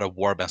lot of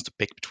warbands to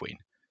pick between.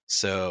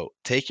 So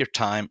take your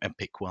time and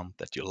pick one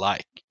that you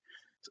like.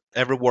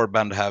 Every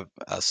warband have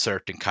a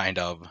certain kind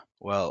of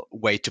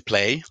way to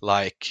play.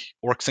 Like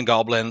orcs and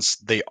goblins,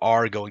 they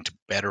are going to be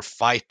better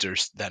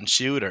fighters than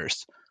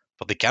shooters,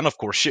 but they can of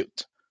course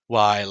shoot.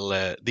 While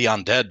the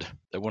undead,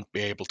 they won't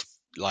be able to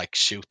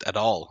shoot at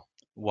all.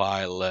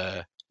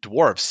 While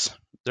dwarves,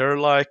 they're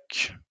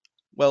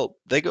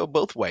they go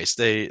both ways.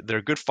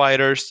 They're good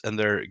fighters and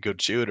they're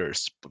good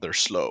shooters, but they're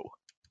slow.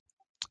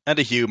 And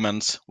the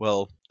humans,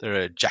 they're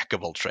a jack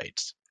of all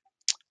trades.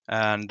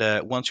 And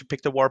once you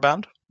pick the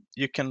warband,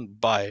 you can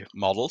buy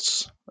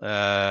models.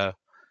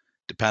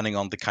 Depending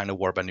on the kind of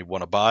warband you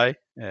want to buy,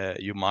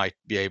 you might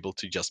be able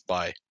to just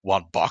buy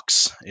one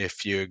box.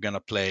 If you're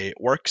gonna play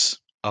orcs,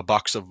 a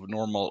box of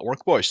normal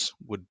orc boys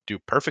would do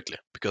perfectly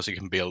because you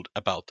can build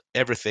about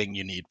everything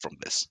you need from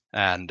this,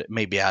 and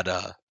maybe add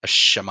a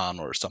shaman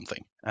or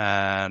something.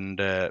 And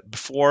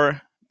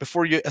before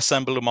you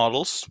assemble the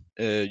models,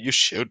 you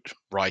should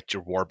write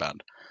your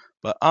warband.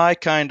 But I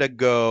kind of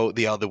go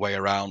the other way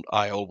around.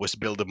 I always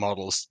build the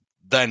models,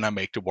 then I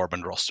make the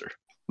warband roster.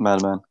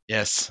 Madman.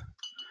 Yes,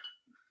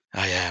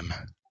 I am.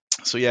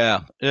 So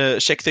yeah,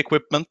 check the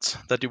equipment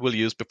that you will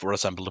use before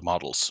assembling the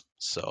models.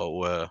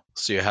 So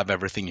you have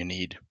everything you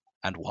need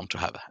and want to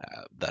have,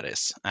 that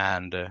is.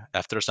 And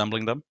after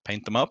assembling them,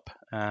 paint them up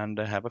and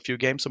have a few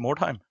games of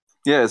Mordheim.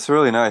 Yeah, it's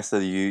really nice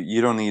that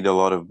you don't need a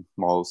lot of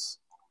models,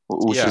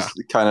 which is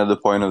kind of the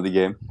point of the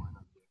game.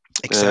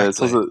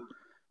 Exactly.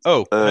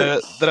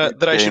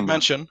 That I should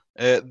mention,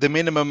 the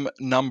minimum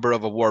number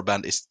of a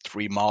warband is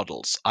 3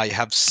 models. I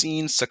have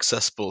seen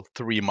successful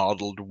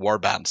 3-modeled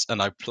warbands,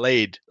 and I've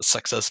played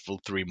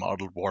successful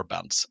 3-modeled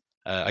warbands.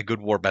 A good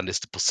warband is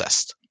the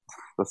Possessed.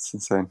 That's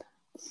insane.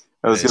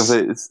 I was gonna say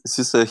it's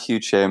just a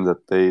huge shame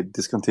that they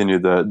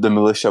discontinued the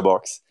militia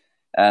box,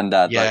 and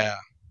that like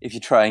if you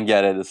try and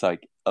get it, it's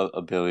like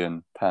 £1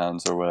 billion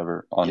or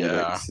whatever on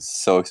eBay. It's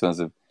just so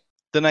expensive.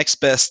 The next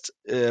best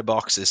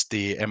box is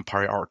the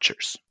Empire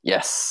Archers.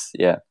 Yes,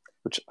 yeah,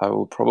 which I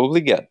will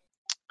probably get.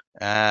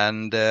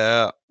 And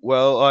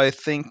well, I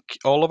think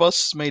all of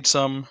us made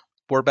some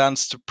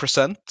warbands to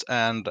present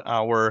and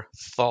our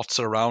thoughts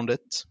around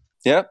it.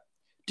 Yeah.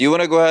 Do you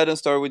want to go ahead and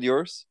start with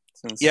yours?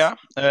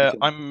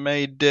 I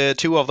made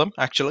 2 of them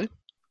actually.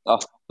 Oh,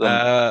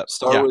 then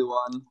start with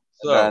one,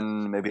 and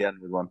then maybe end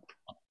with one.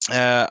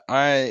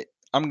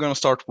 I'm gonna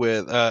start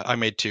with I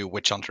made 2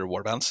 Witch Hunter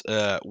warbands.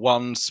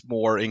 One's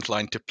more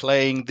inclined to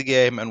playing the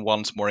game, and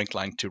one's more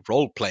inclined to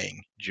role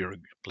playing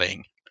during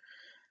playing.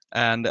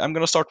 And I'm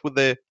gonna start with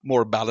the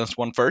more balanced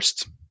one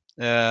first.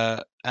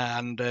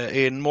 And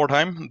in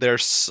Mordheim,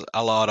 there's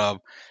a lot of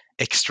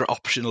extra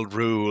optional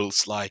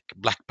rules, like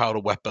black powder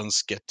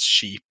weapons get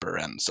cheaper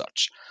and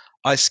such.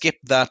 I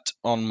skipped that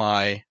on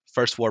my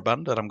first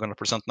warband that I'm going to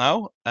present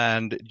now,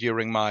 and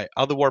during my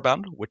other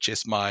warband, which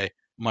is my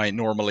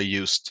normally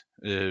used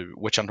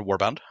Witch Hunter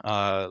warband,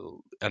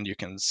 and you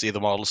can see the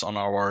models on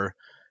our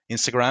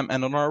Instagram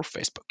and on our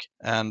Facebook.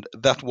 And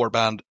that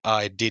warband,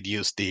 I did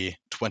use the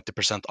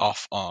 20%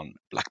 off on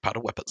black powder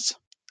weapons.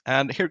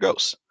 And here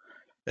goes.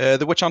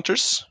 The Witch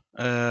Hunters.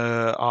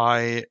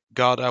 I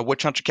got a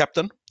Witch Hunter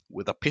captain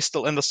with a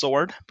pistol and a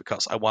sword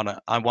because I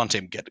want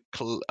him to get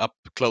up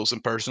close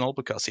and personal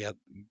because he had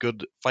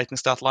good fighting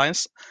stat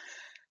lines.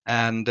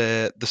 And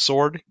the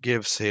sword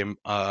gives him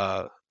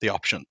the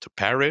option to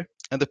parry,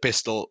 and the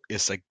pistol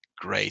is a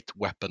great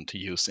weapon to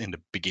use in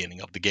the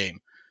beginning of the game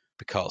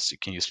because you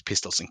can use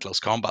pistols in close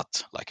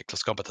combat, like a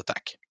close combat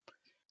attack.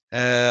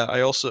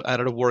 I also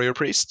added a warrior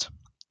priest.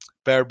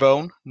 Bare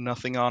bone,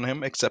 nothing on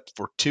him except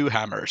for 2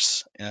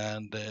 hammers.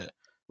 And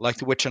like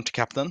the Witch Hunter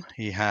captain,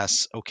 he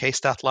has okay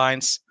stat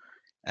lines.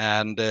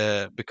 And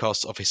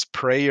because of his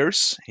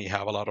prayers, he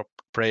have a lot of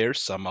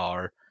prayers. Some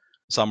are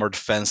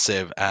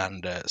defensive,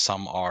 and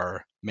some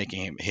are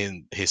making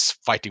his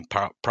fighting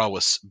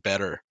prowess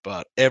better.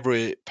 But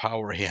every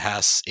power he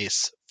has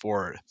is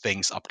for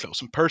things up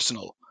close and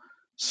personal.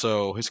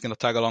 So he's gonna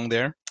tag along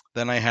there.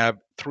 Then I have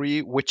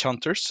 3 Witch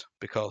Hunters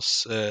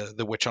because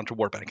the Witch Hunter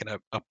warband can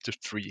have up to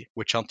 3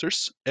 Witch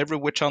Hunters. Every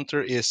Witch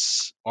Hunter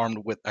is armed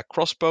with a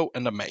crossbow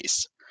and a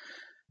mace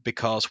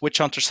because Witch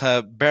Hunters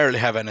barely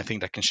have anything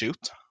that can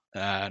shoot,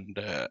 and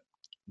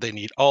they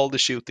need all the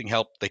shooting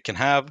help they can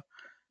have,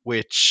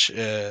 which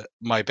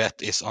my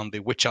bet is on the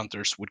Witch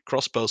Hunters with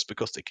crossbows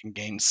because they can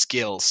gain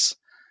skills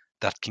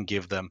that can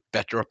give them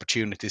better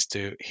opportunities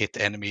to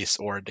hit enemies,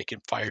 or they can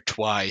fire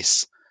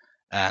twice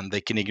and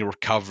they can even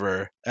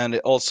recover. And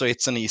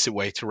it's an easy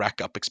way to rack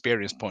up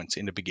experience points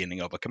in the beginning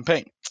of a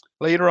campaign.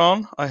 Later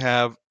on, I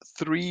have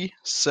 3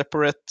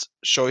 separate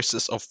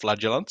choices of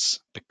flagellants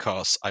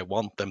because I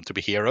want them to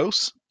be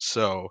heroes.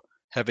 So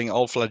having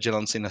all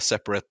flagellants in a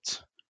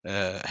separate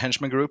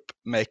henchman group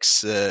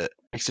makes the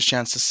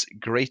chances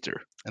greater.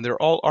 And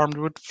they're all armed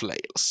with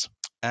flails.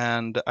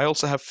 And I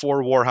also have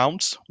 4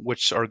 warhounds,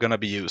 which are going to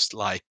be used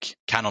like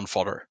cannon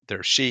fodder.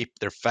 They're cheap,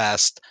 they're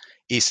fast,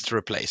 easy to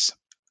replace.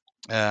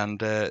 And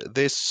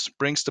this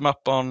brings them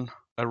up on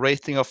a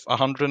rating of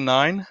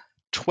 109.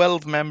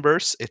 12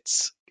 members.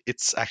 It's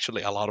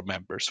actually a lot of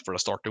members for a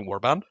starting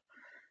warband.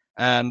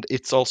 And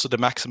it's also the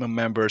maximum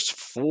members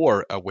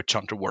for a Witch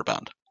Hunter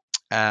warband.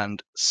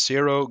 And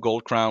 0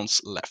 gold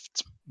crowns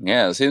left.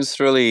 Yeah, it seems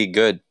really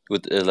good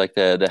with like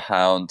the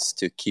hounds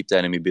to keep the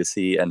enemy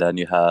busy, and then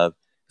you have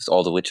just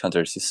all the Witch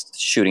Hunters just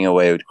shooting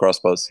away with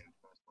crossbows.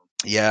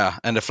 Yeah,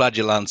 and the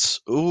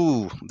flagellants,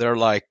 they're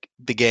like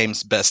the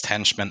game's best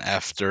henchmen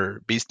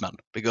after Beastmen,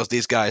 because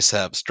these guys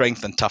have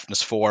strength and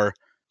toughness 4,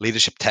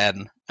 leadership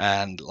 10,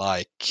 and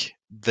like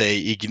they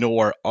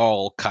ignore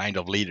all kind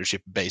of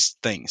leadership-based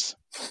things.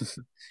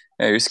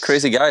 Yeah, you're just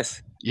crazy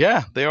guys.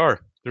 Yeah, they are.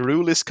 The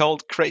rule is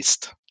called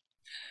crazed.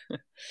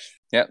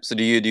 Yeah, so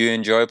do you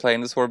enjoy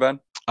playing this warband?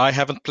 I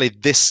haven't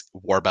played this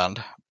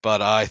warband,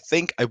 but I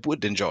think I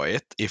would enjoy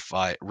it if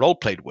I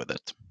role-played with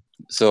it.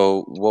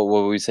 So what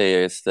would we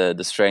say is the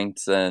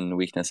strengths and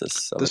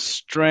weaknesses of the it?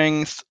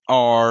 Strengths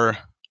are,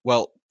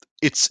 well,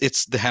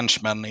 it's the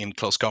henchmen in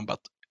close combat.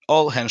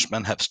 All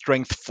henchmen have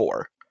strength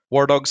 4.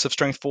 War dogs have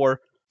strength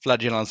 4.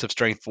 Flagellants have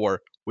strength 4,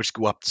 which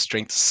go up to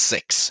strength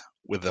 6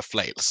 with the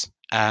flails.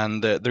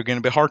 And they're going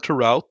to be hard to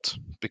rout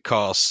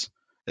because,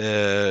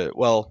 the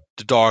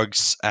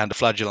dogs and the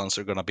flagellants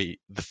are going to be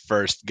the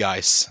first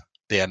guys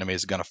the enemy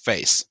is going to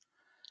face.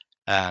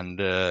 And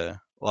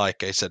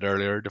like I said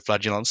earlier, the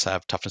flagellants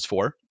have toughness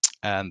 4,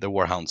 and the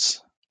warhounds,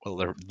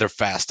 well, they're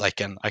fast. I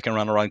can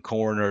run around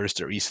corners.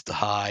 They're easy to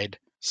hide.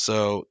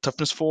 So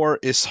toughness 4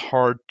 is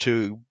hard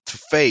to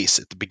face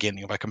at the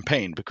beginning of a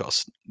campaign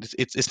because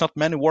it's not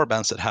many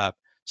warbands that have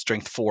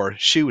strength 4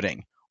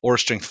 shooting or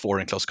strength 4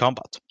 in close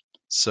combat.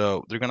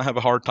 So they're gonna have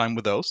a hard time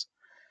with those.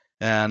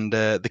 And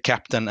the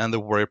captain and the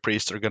warrior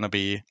priest are gonna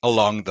be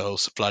along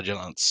those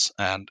flagellants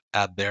and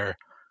add their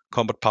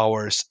combat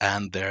powers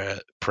and their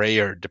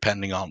prayer,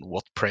 depending on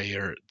what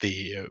prayer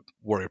the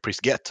warrior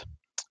priest get.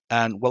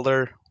 And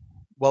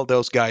while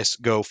those guys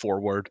go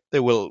forward,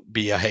 there will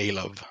be a hail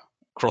of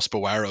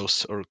crossbow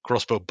arrows or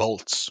crossbow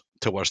bolts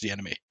towards the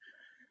enemy.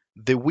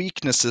 The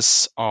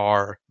weaknesses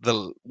are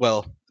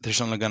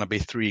there's only going to be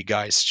 3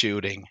 guys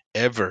shooting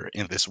ever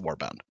in this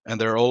warband, and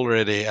they're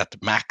already at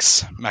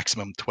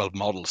maximum 12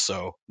 models,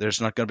 so there's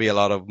not going to be a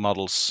lot of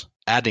models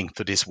adding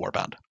to this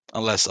warband.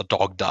 Unless a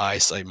dog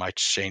dies, I might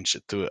change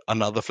it to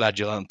another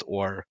flagellant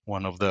or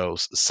one of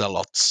those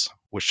zealots,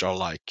 which are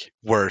like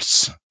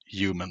worse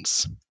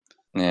humans.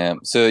 Yeah,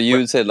 so you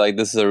would say like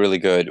this is a really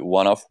good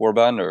one-off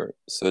warband, or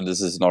so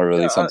this is not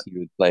really something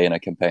you would play in a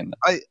campaign?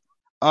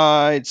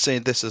 I'd say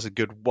this is a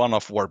good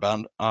one-off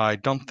warband. I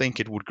don't think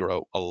it would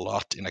grow a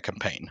lot in a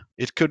campaign.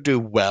 It could do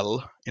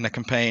well in a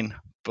campaign,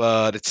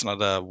 but it's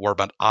not a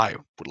warband I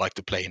would like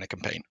to play in a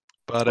campaign.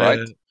 But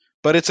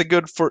but it's a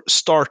good for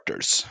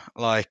starters.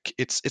 Like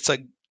it's a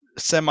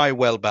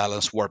semi-well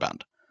balanced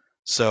warband,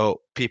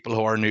 so people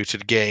who are new to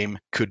the game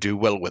could do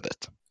well with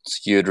it.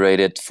 So you'd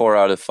rate it 4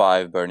 out of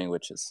 5 burning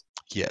witches.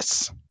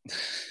 Yes.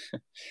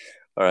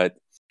 All right.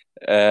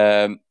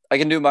 I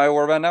can do my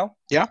warband now.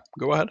 Yeah,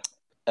 go ahead.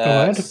 Go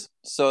ahead.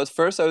 So at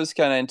first I was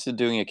kind of into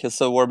doing a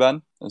Kissa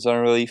warband. I was not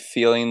really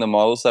feeling the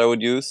models that I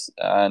would use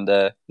and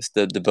just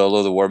the build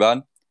of the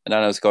warband. And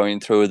then I was going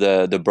through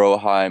the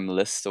Mordheim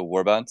list of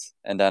warbands.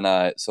 And then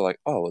I saw like,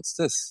 oh, what's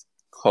this?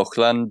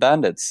 Hochland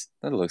Bandits.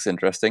 That looks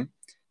interesting.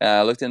 And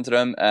I looked into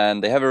them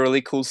and they have a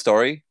really cool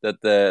story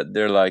that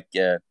they're like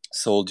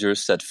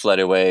soldiers that fled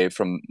away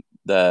from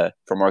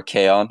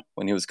Archaon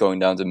when he was going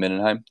down to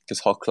Middenheim,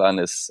 because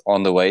Hochland is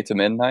on the way to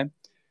Middenheim.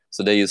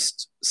 So they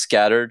just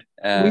scattered.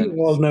 And we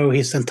all know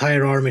his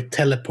entire army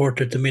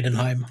teleported to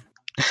Middenheim.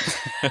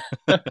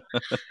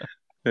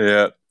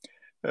 Yeah,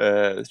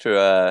 through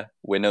a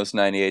Windows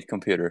 98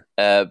 computer.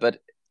 But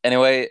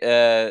anyway,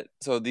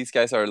 so these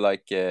guys are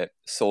like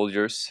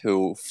soldiers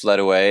who fled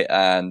away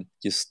and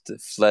just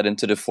fled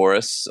into the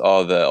forests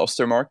of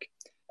Ostermark.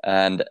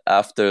 And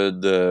after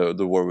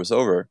the war was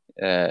over,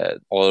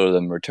 all of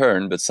them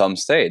returned, but some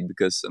stayed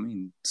because, I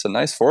mean, it's a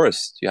nice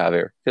forest you have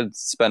here. We could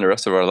spend the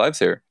rest of our lives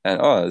here. And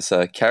there's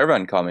a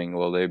caravan coming.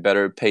 Well, they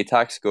better pay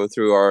tax, go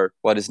through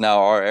what is now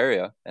our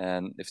area.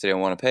 And if they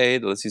don't want to pay,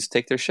 let's just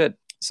take their shit.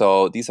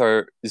 So these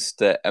are just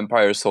the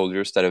Empire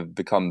soldiers that have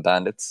become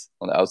bandits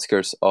on the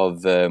outskirts of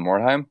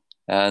Mordheim.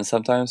 And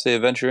sometimes they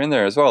venture in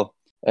there as well.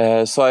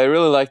 So I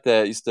really like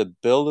the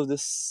build of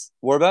this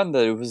warband,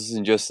 that it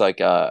wasn't just like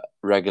a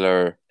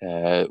regular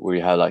where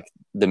you had like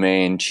the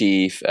main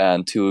chief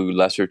and 2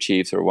 lesser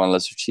chiefs or 1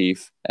 lesser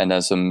chief and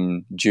then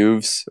some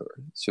juves or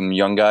some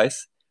young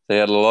guys. They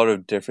had a lot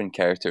of different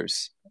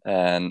characters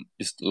and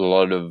just a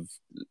lot of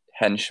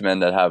henchmen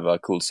that have a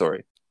cool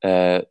story.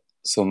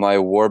 So my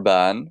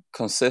warband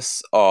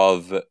consists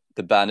of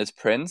the bandit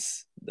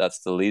prince. That's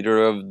the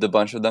leader of the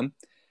bunch of them,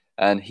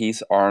 and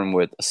he's armed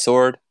with a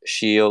sword,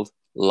 shield,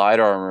 light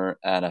armor,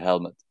 and a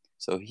helmet.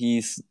 So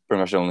he's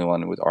pretty much the only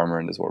one with armor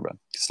in this warband,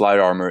 because light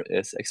armor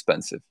is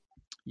expensive.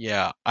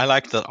 Yeah, I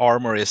like that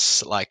armor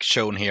is like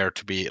shown here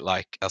to be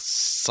like a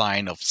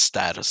sign of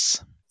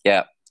status.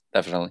 Yeah,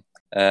 definitely.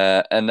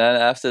 And then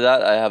after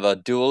that, I have a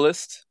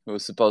duelist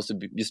who's supposed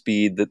to just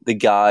be the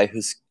guy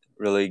who's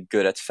really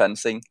good at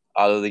fencing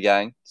out of the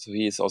gang. So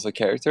he's also a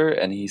character,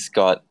 and he's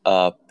got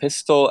a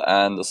pistol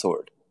and a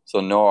sword.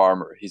 So no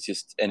armor. He's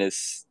just in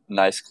his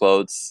nice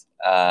clothes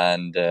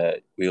and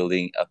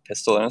wielding a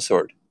pistol and a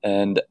sword.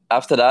 And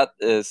after that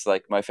is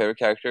like my favorite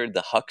character,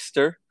 the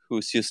huckster,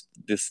 who's just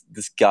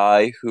this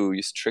guy who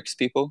just tricks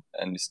people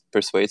and just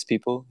persuades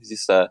people. He's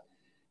just a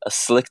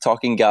slick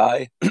talking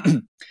guy.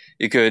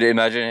 You could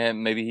imagine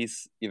him, maybe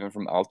he's even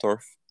from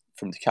Altdorf,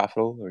 from the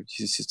capital, or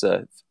he's just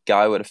a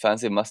guy with a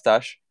fancy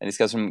mustache, and he's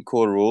got some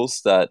cool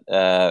rules that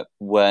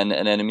when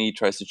an enemy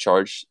tries to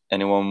charge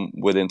anyone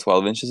within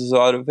 12 inches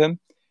out of him,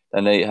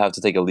 then they have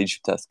to take a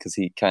leadership test, because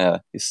he kind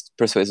of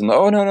persuades them,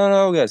 oh,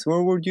 no, guys,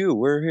 where were you?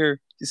 We're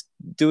here just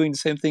doing the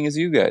same thing as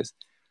you guys.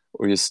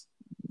 Or just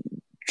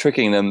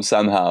tricking them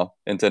somehow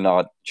into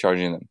not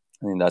charging them.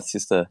 I mean, that's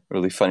just a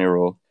really funny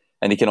rule.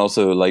 And he can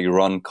also like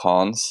run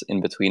cons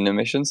in between the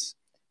missions,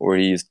 where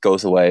he just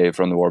goes away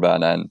from the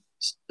warband and,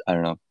 I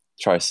don't know,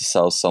 tries to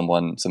sell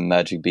someone some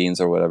magic beans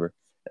or whatever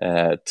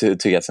to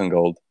get some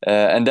gold.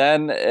 And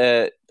then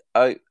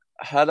I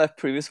had a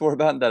previous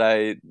warband that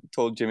I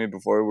told Jimmy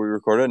before we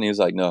recorded, and he was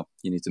like, no,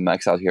 you need to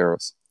max out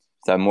heroes.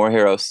 To have more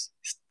heroes,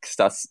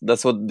 because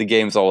that's what the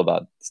game's all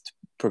about. It's the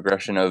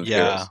progression of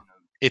heroes.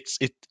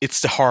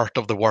 It's the heart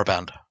of the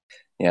warband.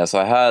 Yeah, so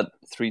I had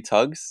 3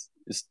 thugs,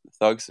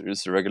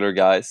 just regular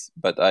guys,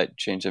 but I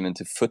changed them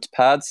into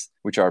footpads,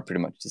 which are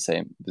pretty much the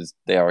same, because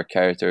they are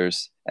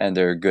characters and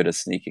they're good at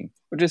sneaking,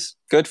 which is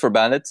good for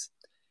bandits.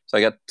 So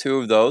I got 2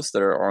 of those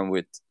that are armed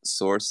with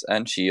swords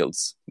and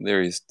shields.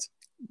 They're just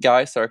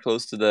guys that are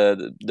close to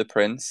the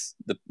prince,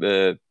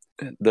 the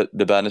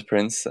bandit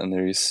prince, and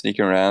they're just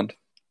sneaking around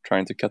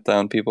trying to cut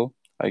down people,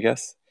 I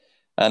guess.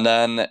 And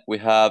then we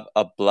have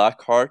a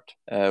Blackheart,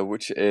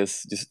 which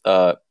is just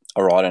a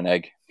a rotten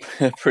egg,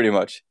 pretty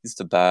much. He's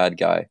the bad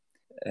guy.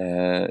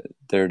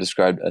 They're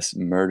described as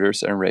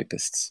murderers and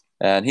rapists.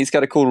 And he's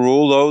got a cool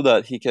rule, though,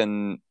 that he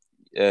can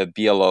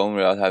be alone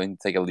without having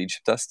to take a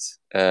leadership test.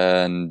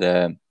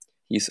 And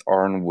he's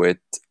armed with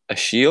a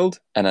shield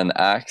and an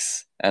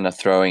axe and a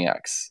throwing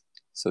axe.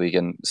 So he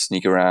can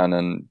sneak around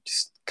and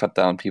just cut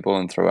down people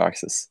and throw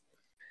axes.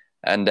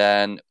 And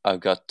then I've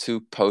got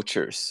 2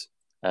 poachers.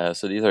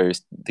 So these are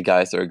the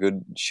guys that are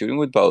good shooting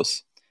with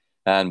bows.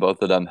 And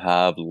both of them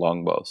have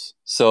longbows.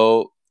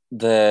 So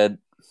the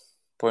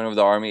point of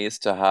the army is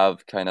to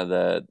have kind of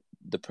the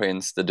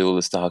prince, the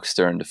duelist, the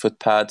huckster, and the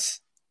footpads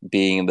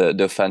being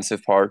the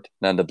offensive part.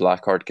 Then the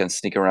blackheart can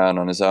sneak around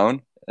on his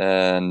own,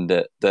 and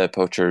the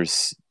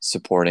poachers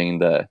supporting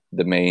the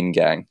main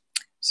gang.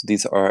 So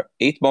these are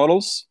 8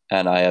 models,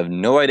 and I have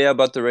no idea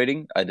about the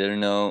rating. I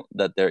didn't know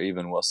that there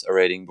even was a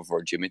rating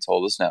before Jimmy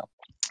told us now.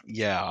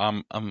 Yeah,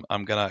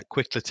 I'm gonna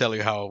quickly tell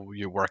you how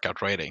you work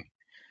out rating.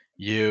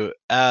 You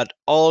add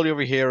all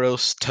your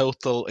heroes'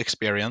 total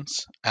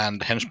experience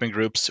and henchman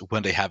groups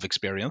when they have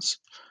experience,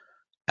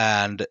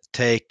 and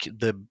take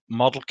the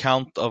model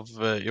count of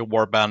your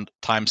warband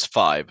times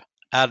 5.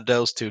 Add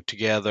those 2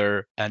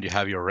 together, and you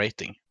have your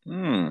rating.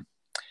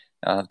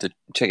 I'll have to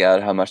check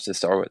out how much to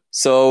start with.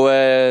 So,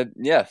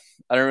 yeah,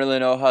 I don't really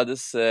know how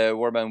this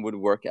warband would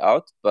work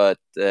out, but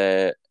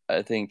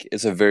I think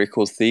it's a very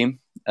cool theme,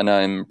 and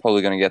I'm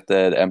probably going to get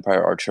the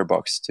Empire Archer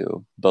box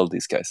to build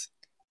these guys.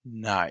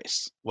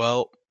 Nice.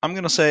 Well, I'm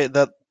going to say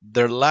that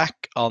they're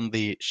lack on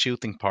the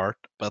shooting part,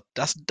 but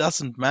that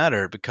doesn't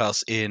matter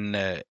because in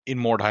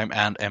Mordheim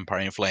and Empire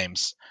in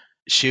Flames,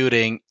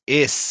 shooting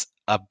is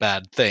a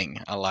bad thing.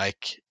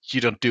 Like,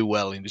 you don't do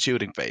well in the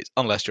shooting phase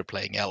unless you're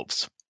playing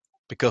elves,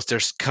 because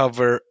there's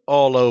cover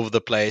all over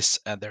the place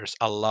and there's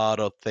a lot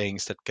of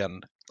things that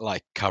can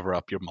like cover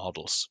up your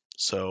models.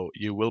 So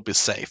you will be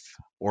safe,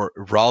 or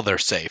rather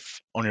safe,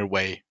 on your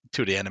way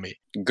to the enemy.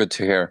 Good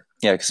to hear.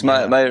 Yeah, because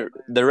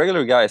the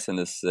regular guys in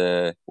this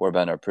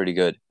warband are pretty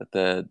good, but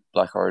the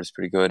Blackheart is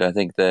pretty good. I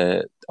think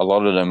a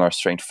lot of them are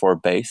strength 4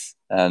 base,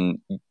 and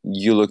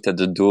you looked at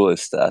the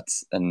duelist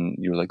stats and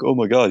you were like, oh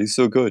my god, he's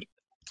so good.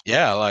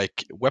 Yeah,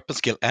 like weapon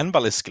skill and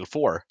ballistic skill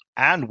 4,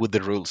 and with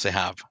the rules they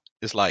have,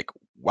 it's like,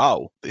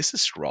 wow, this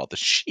is rather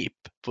cheap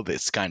for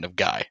this kind of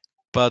guy.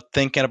 But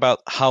thinking about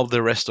how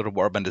the rest of the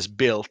warband is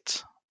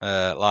built,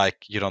 like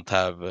you don't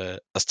have a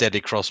steady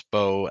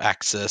crossbow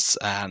access,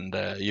 and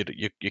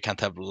you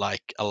can't have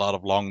like a lot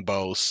of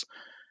longbows.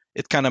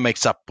 It kind of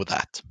makes up with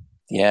that.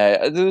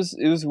 Yeah, it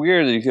was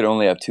weird that you could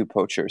only have 2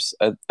 poachers.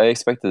 I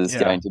expected this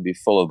gang to be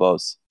full of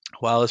bows.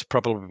 Well, it's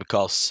probably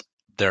because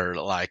they're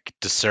like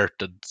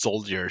deserted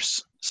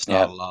soldiers. It's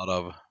not a lot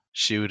of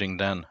shooting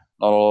then.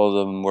 Not all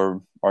of them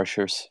were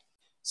archers.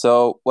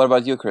 So, what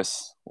about you,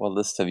 Chris? What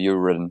list have you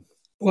written?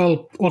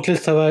 Well, what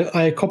list have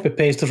I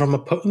copy-pasted from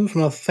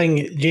a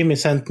thing Jimmy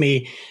sent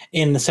me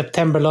in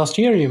September last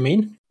year, you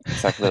mean?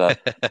 Exactly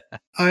that.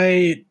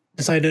 I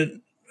decided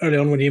early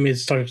on when Jimmy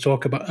started to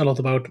talk a lot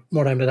about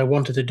Mordheim that I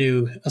wanted to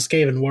do a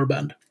Skaven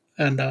warband,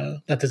 and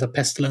that is a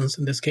pestilence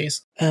in this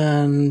case.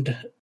 And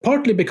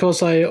partly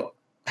because I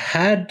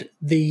had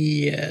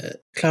the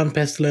Clan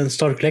Pestilence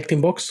Start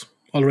Collecting box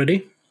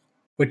already,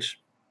 which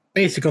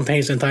basically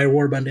contains the entire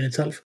warband in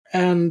itself.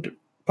 And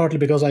partly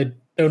because I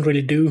don't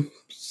really do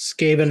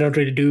Skaven, don't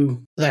really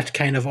do that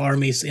kind of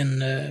armies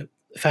in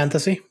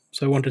fantasy.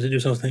 So I wanted to do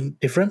something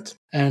different.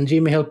 And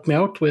Jimmy helped me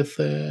out with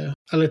a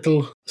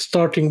little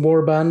starting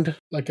warband,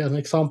 like an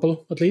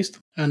example at least.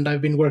 And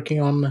I've been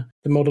working on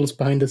the models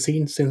behind the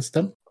scenes since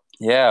then.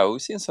 Yeah,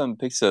 we've seen some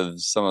pics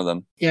of some of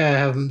them. Yeah, I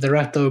have the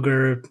Rat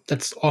Ogre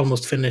that's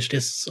almost finished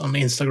is on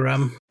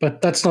Instagram.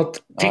 But that's not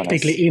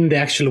technically in the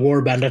actual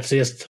warband. That's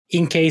just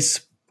in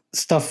case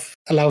stuff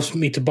allows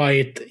me to buy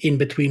it in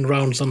between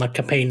rounds on a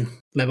campaign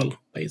level,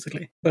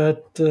 basically.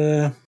 But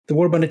the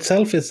warband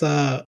itself is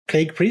a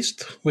Plague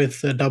Priest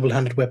with a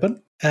double-handed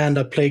weapon and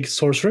a Plague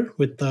Sorcerer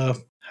with a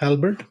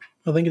halberd,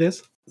 I think it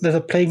is. There's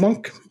a Plague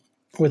Monk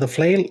with a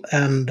flail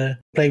and a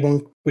Plague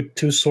Monk with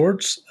 2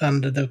 swords,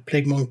 and the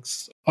Plague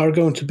Monks are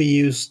going to be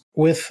used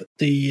with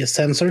the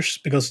sensors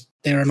because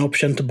they're an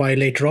option to buy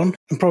later on.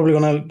 I'm probably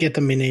going to get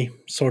a mini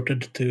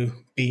sorted to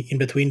be in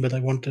between, but I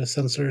want the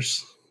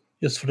sensors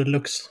just for the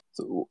looks.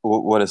 So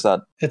what is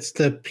that? It's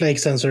the Plague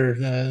Sensor,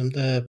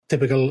 the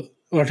typical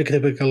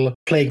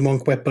Plague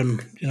Monk weapon,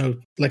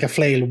 like a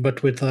flail,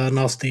 but with a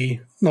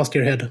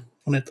nastier head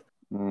on it.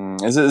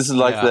 Is it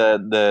like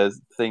the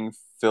thing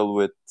filled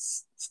with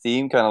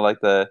steam, kind of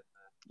like the...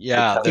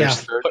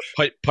 There's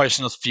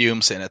poisonous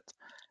fumes in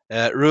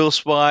it.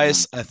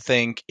 Rules-wise, I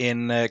think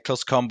in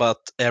close combat,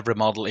 every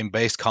model in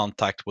base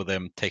contact with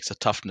him takes a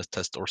toughness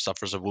test or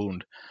suffers a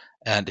wound.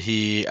 And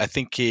I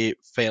think he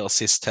fails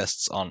his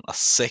tests on a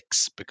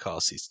 6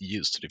 because he's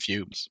used to the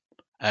fumes.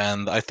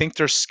 And I think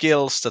there's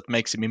skills that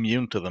makes him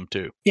immune to them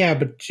too. Yeah,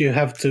 but you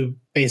have to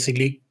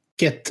basically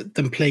get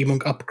the Plague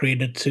Monk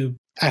upgraded to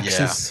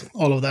access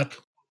all of that.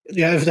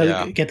 You have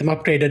to get them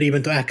upgraded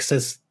even to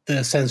access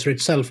the sensor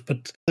itself,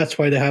 but that's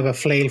why they have a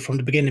flail from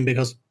the beginning,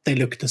 because they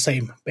look the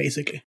same,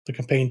 basically. You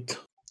can paint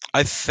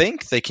I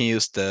think they can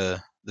use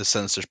the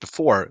sensors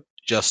before,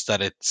 just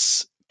that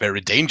it's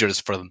very dangerous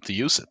for them to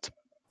use it.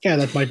 Yeah,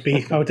 that might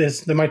be how it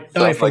is. They might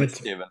die Sounds from like it.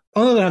 Skaven.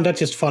 On the other hand, that's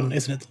just fun,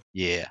 isn't it?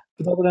 Yeah.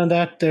 But other than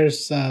that,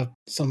 there's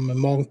some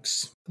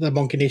monks, the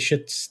monk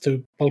initiates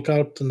to bulk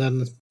out, and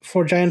then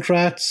 4 giant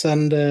rats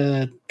and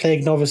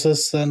plague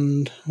novices,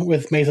 and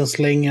with mace and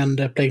sling,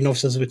 and plague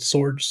novices with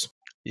swords.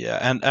 Yeah,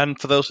 and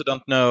for those who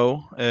don't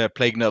know,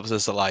 plague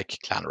novices are like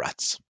clan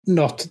rats.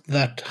 Not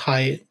that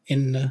high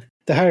in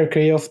the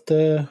hierarchy of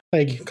the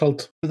plague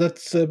cult.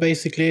 That's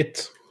basically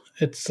it.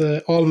 It's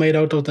all made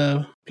out of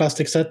the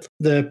plastic set.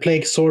 The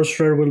plague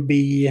sorcerer will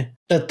be...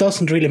 That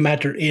doesn't really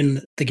matter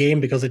in the game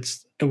because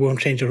they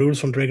won't change the rules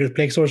from the regular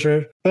plague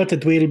sorcerer. But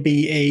it will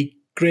be a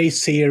grey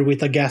seer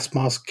with a gas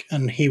mask,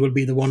 and he will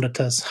be the one that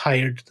has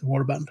hired the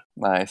warband.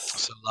 Nice.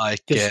 So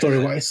like Just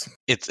story-wise.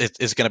 It's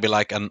going to be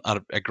like a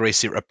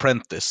Gracier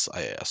apprentice,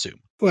 I assume.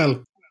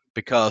 Well,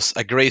 because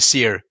a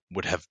Gracier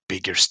would have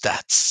bigger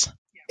stats.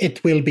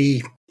 It will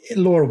be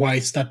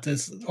lore-wise, that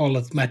is all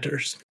that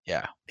matters.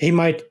 Yeah. He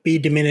might be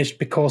diminished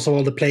because of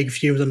all the plague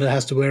fumes and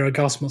has to wear a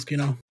gas mask,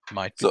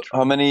 Might be So true.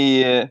 how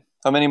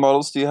many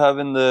models do you have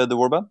in the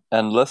warband?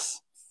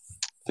 Endless?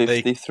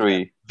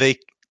 53.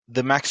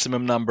 The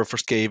maximum number for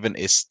Skaven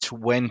is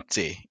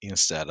 20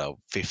 instead of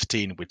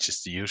 15, which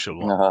is the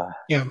usual one.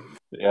 Yeah.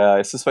 Yeah,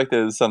 I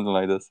suspected it's something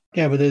like this.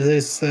 Yeah, but it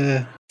is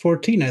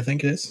 14, I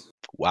think it is.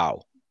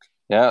 Wow.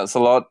 Yeah, it's a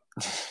lot.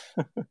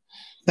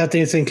 That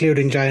is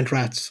including giant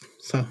rats.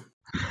 So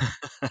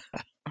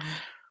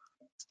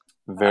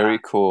Very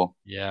cool.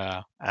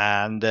 Yeah,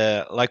 and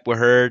like we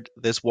heard,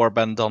 this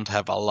warband don't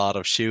have a lot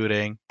of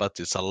shooting, but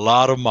it's a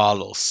lot of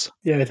models.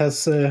 Yeah, it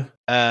has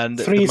and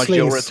 3 the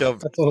majority slings. of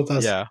That's all it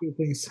has. yeah, 3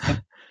 things.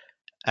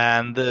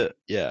 and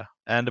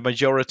the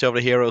majority of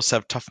the heroes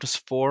have toughness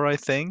 4, I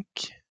think.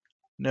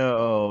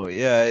 No,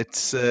 yeah,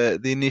 it's the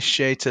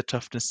initiator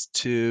toughness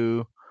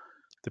 2.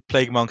 The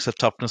plague monks have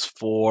toughness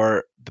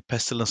 4. The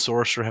pestilence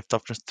sorcerer have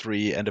toughness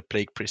 3, and the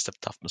plague priest have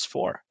toughness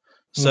 4.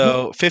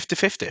 So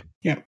 50-50.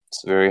 Yeah.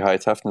 It's very high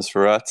toughness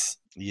for rats.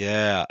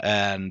 Yeah,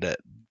 and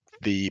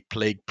the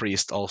plague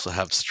priest also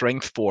have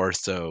strength 4,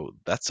 so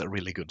that's a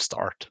really good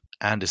start.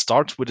 And it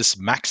starts with his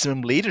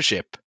maximum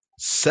leadership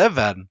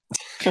 7.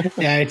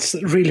 Yeah, it's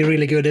really,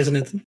 really good, isn't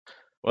it?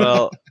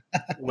 Well,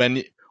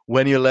 when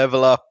you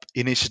level up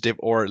initiative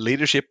or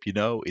leadership,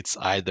 it's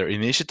either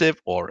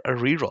initiative or a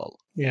reroll.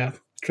 Yeah,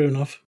 true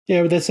enough.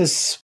 Yeah, but this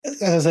is,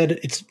 as I said,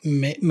 it's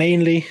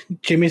mainly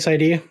Jimmy's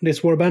idea, this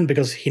warband,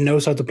 because he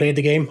knows how to play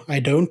the game. I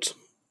don't.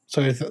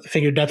 So I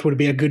figured that would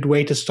be a good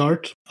way to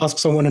start. Ask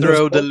someone who knows.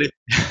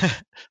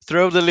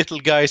 Throw the little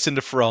guys in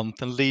the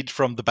front and lead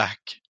from the back.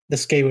 The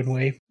Skaven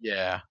way.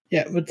 Yeah.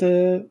 Yeah, but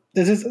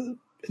this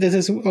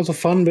is also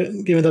fun,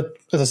 given that,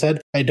 as I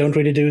said, I don't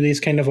really do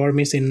these kind of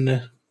armies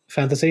in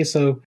fantasy.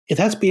 So it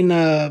has been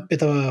a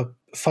bit of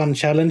a fun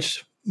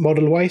challenge,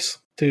 model-wise,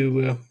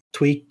 to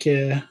tweak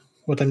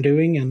what I'm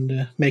doing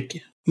and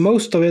make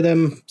most of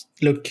them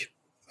look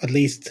at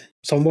least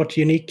somewhat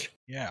unique.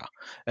 Yeah.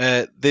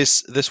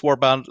 This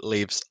warband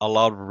leaves a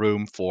lot of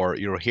room for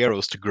your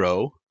heroes to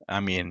grow. I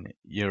mean,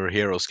 your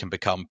heroes can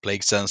become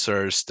plague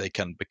sensors. They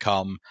can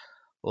become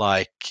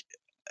like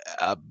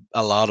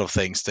a lot of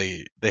things.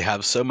 They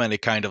have so many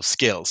kind of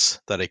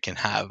skills that they can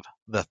have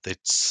that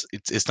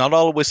it's not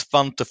always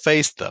fun to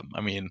face them.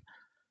 I mean,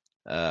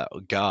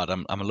 God,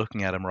 I'm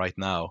looking at them right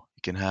now.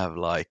 You can have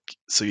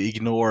so you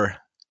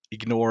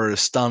ignore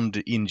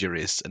stunned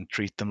injuries and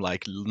treat them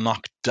like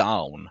knocked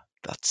down.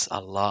 That's a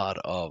lot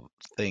of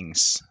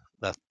things.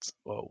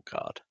 Oh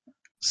God.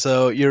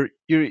 So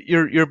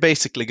you're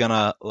basically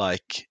gonna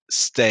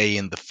stay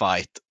in the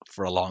fight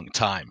for a long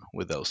time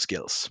with those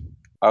skills.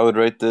 I would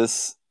rate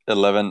this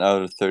 11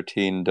 out of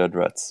 13 dead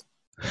rats.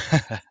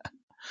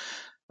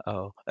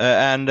 Oh,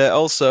 and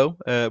also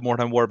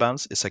Mordheim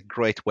Warbands is a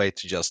great way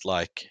to just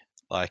like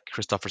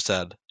Christopher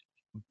said,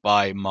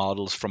 buy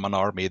models from an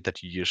army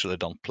that you usually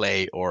don't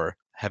play or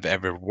have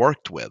ever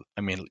worked with.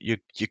 I mean,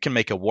 you can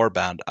make a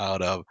warband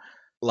out of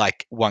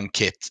one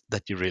kit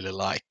that you really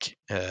like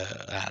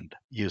and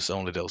use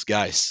only those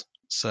guys.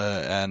 So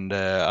and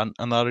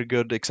another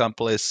good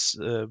example is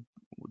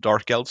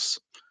Dark Elves.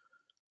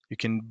 You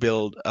can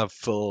build a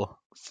full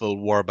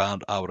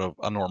warband out of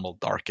a normal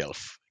Dark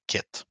Elf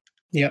kit.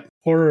 Yeah,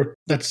 or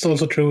that's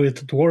also true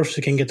with dwarves.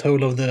 You can get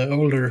hold of the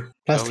older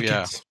plastic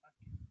kits.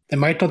 They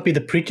might not be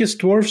the prettiest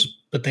dwarves,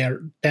 but they are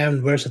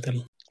damn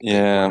versatile.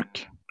 Yeah,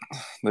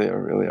 they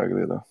are really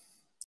ugly though.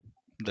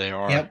 They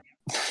are. Yep.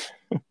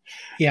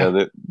 Yeah,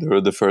 they were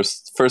the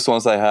first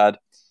ones I had.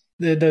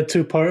 The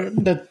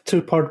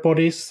two-part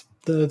bodies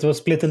that were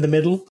split in the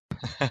middle.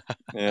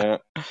 Yeah.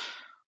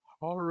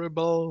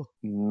 Horrible.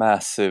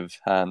 Massive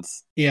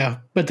hands. Yeah,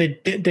 but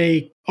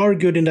they are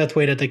good in that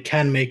way that they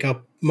can make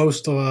up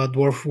most of a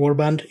dwarf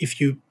warband if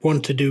you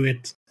want to do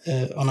it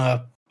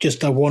on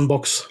just a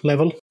one-box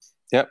level.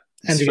 Yep.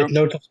 And you get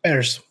loads of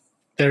spares.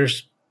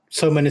 There's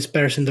so many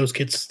spares in those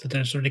kits that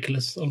it's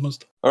ridiculous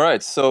almost. All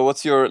right, so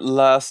what's your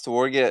last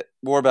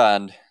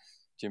warband,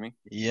 Jimmy?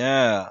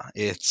 Yeah,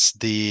 it's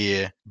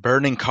the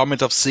Burning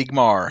Comet of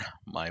Sigmar,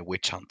 my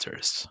witch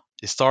hunters.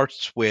 It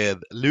starts with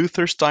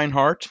Luther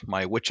Steinhardt,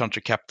 my witch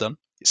hunter captain.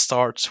 He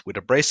starts with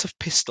a brace of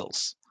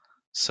pistols,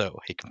 so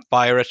he can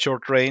fire at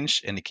short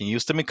range and he can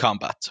use them in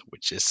combat,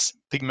 which is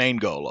the main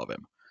goal of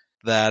him.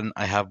 Then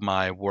I have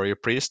my warrior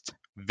priest,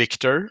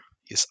 Victor.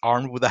 He's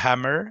armed with a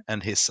hammer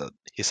and he's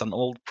an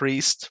old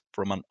priest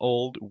from an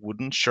old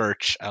wooden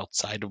church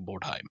outside of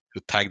Mordheim who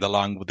tagged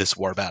along with this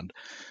warband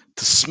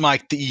to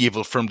smite the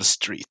evil from the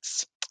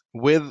streets.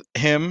 With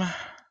him,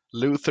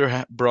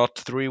 Luther brought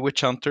 3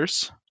 witch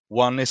hunters.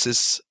 One is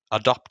his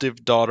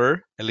adoptive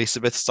daughter,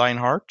 Elizabeth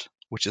Steinhardt,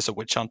 which is a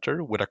witch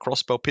hunter with a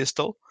crossbow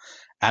pistol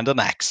and an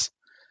axe.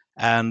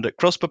 And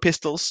crossbow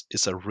pistols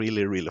is a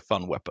really, really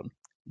fun weapon.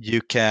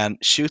 You can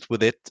shoot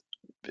with it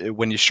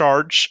when you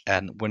charge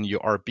and when you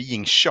are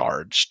being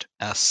charged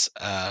as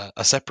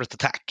a separate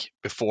attack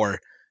before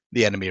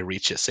the enemy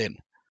reaches in.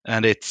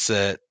 And it's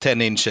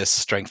 10 inches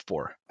strength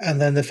 4.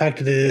 And then the fact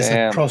that it is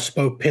a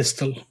crossbow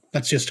pistol,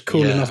 that's just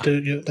cool enough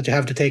that you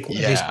have to take at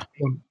least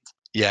one.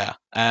 Yeah,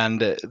 and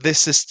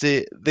this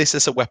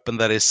is a weapon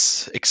that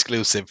is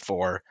exclusive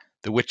for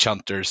the witch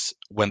hunters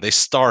when they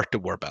start the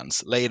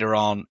warbands. Later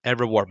on,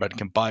 every warband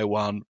can buy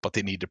one, but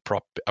they need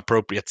the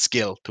appropriate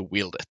skill to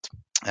wield it.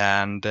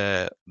 And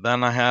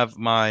then I have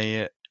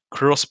my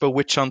crossbow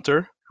witch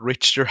hunter,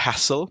 Richter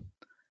Hassel,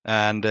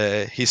 and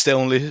he's the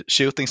only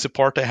shooting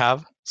support I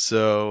have.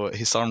 So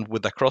he's armed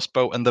with a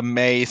crossbow and the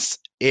mace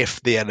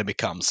if the enemy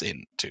comes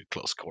into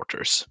close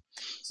quarters.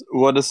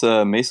 What does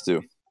a mace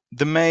do?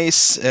 The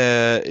mace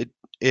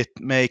it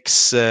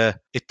makes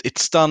it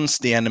stuns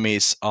the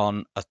enemies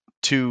on a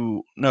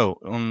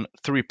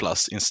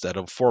 3+ instead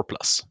of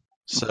 4+.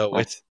 So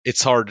nice.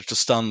 it's harder to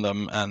stun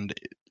them and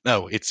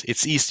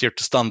it's easier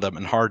to stun them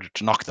and harder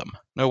to knock them.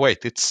 No,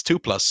 wait, it's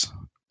 2+.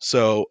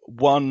 So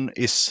 1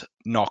 is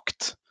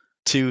knocked,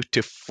 2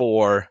 to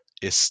 4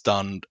 is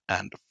stunned,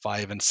 and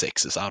 5 and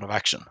 6 is out of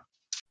action.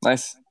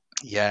 Nice.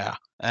 Yeah,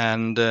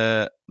 and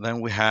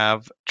then we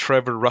have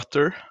Trevor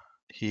Rutter.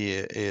 He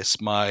is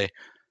my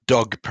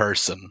dog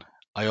person.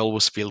 I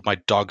always feel my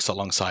dogs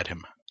alongside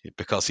him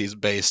because he's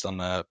based on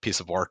a piece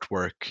of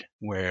artwork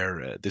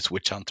where this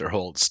witch hunter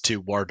holds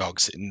 2 war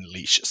dogs in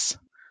leashes.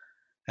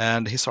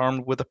 And he's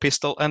armed with a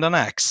pistol and an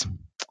axe.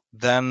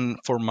 Then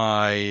for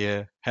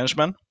my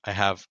henchmen, I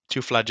have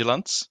 2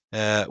 flagellants.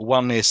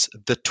 One is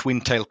the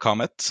twin-tail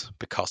comet,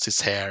 because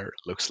his hair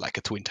looks like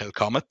a twin-tail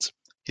comet.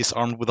 He's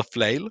armed with a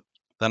flail.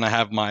 Then I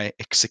have my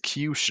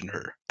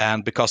executioner,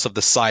 and because of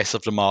the size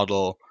of the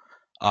model,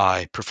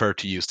 I prefer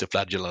to use the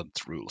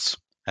flagellant rules.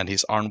 And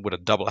he's armed with a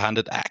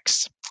double-handed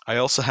axe. I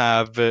also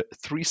have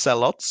 3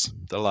 zealots.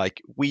 They're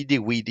like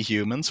weedy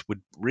humans with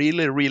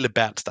really, really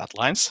bad stat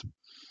lines.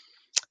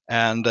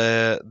 And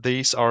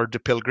these are the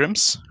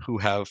pilgrims who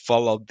have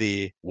followed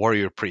the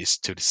warrior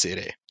priest to the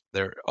city.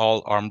 They're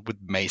all armed with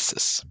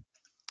maces.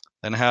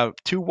 Then I have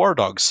 2 war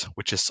dogs,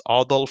 which is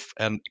Adolf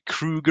and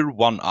Kruger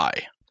One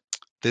Eye.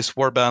 This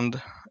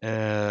warband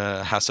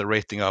has a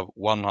rating of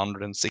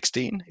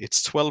 116.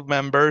 It's 12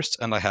 members,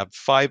 and I have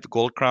 5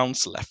 gold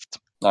crowns left.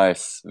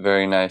 Nice,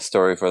 very nice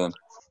story for them.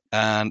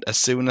 And as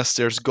soon as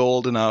there's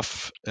gold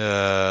enough,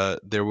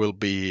 there will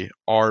be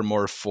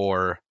armor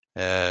for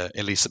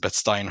Elizabeth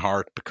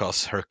Steinhardt,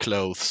 because her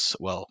clothes,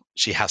 well,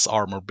 she has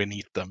armor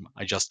beneath them.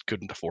 I just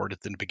couldn't afford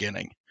it in the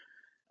beginning.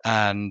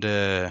 And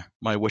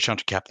my witch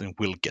hunter captain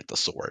will get a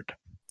sword.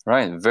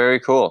 Right, very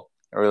cool.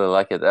 I really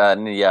like it.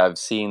 And yeah, I've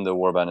seen the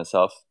warband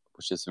itself,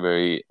 which is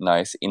very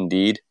nice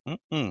indeed.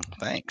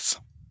 Thanks.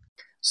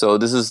 So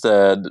this is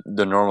the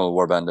normal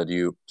warband that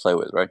you play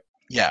with, right?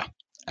 Yeah,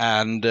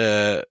 and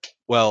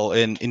well,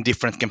 in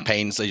different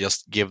campaigns, I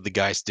just give the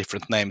guys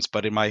different names.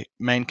 But in my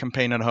main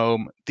campaign at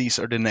home, these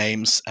are the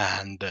names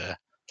and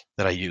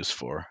that I use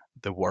for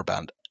the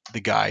warband,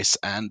 the guys,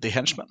 and the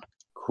henchmen.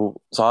 Cool.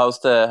 So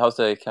how's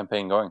the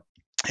campaign going?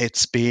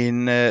 It's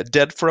been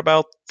dead for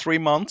about 3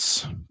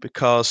 months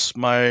because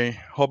my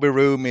hobby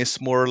room is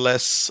more or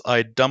less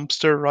a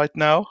dumpster right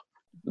now.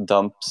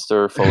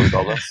 Dumpster full of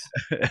goblins?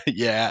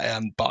 Yeah,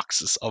 and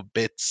boxes of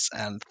bits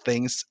and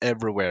things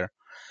everywhere.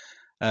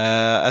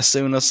 As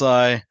soon as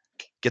I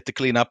get the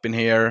clean up in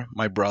here,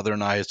 my brother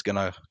and I is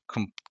gonna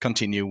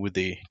continue with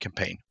the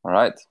campaign. All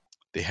right.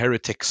 The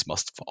heretics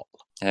must fall.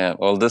 Yeah,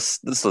 well,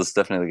 this list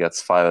definitely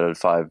gets 5 out of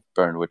 5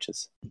 burned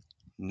witches.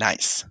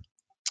 Nice.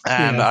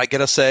 And I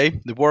gotta say,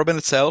 the warband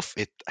itself,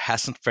 it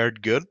hasn't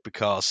fared good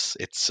because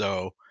it's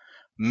so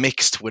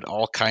mixed with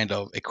all kind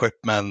of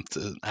equipment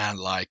and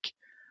like,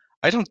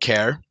 I don't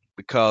care,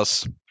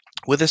 because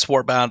with this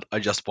warband, I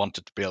just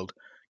wanted to build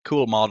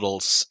cool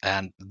models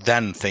and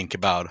then think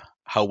about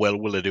how well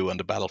will it do on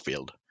the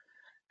battlefield.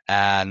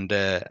 And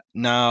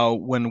now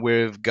when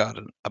we've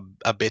gotten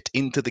a bit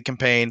into the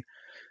campaign,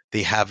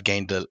 they have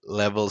gained the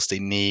levels they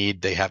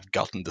need, they have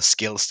gotten the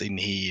skills they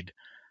need,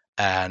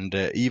 and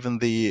even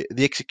the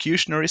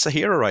executioner is a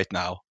hero right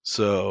now.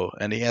 So,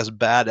 and he has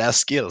badass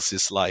skills.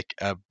 He's like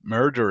a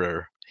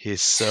murderer.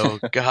 He's so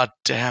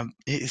goddamn.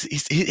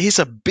 He's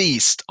a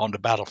beast on the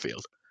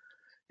battlefield.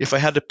 If I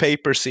had the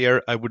papers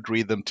here, I would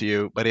read them to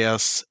you. But he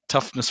has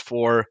toughness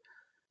 4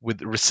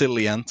 with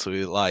resilient, so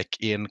like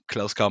in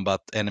close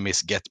combat,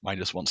 enemies get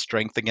 -1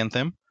 strength against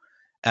him,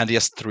 and he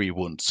has 3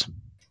 wounds.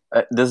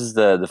 This is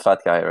the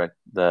fat guy, right?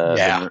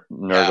 Yeah. The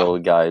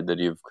Nurgle guy that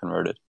you've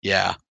converted.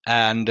 Yeah,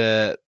 and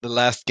the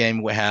last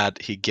game we had,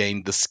 he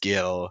gained the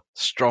skill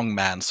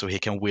Strongman, so he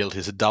can wield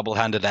his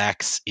double-handed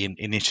axe in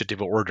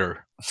initiative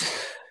order.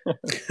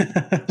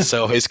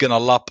 So he's gonna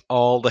lop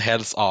all the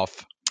heads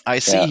off. I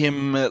see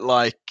him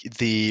like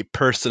the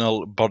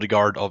personal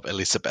bodyguard of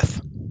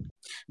Elizabeth.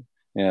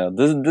 Yeah,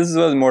 this is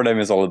what Mordheim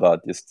is all about.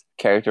 Just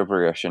character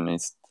progression.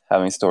 It's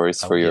having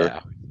stories for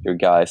your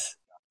guys.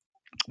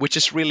 Which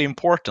is really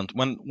important.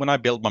 When I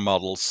build my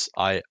models,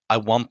 I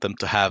want them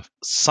to have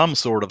some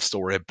sort of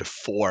story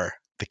before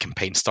the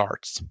campaign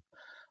starts.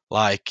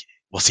 Like,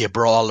 was he a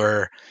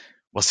brawler?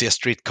 Was he a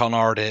street con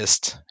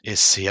artist?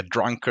 Is he a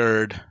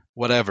drunkard?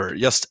 Whatever.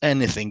 Just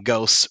anything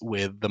goes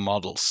with the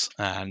models.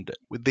 And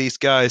with these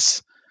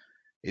guys,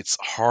 it's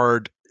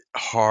hard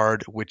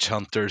witch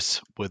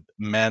hunters with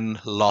men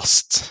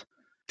lost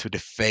to the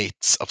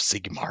fates of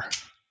Sigmar.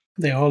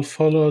 They all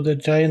follow the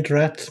giant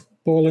rat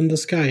ball in the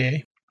sky,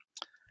 eh?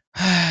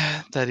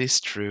 That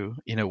is true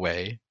in a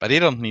way, but you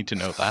don't need to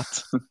know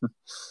that.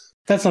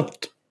 That's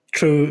not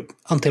true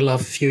until a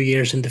few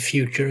years in the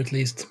future, at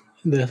least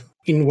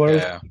in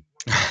world. Yeah.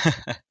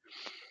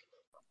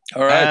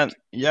 All right.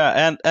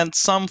 And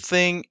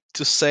something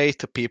to say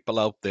to people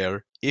out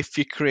there: if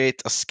you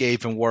create a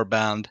Skaven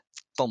warband,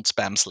 don't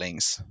spam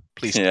slings,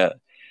 please. Yeah,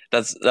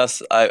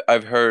 that's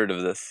I've heard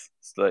of this.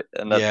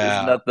 And that,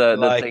 isn't that the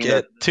thing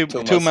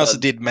that Thomas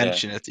did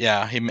mention it.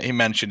 Yeah, he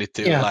mentioned it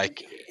too. Yeah.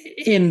 Like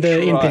in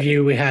the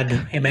interview we had,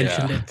 he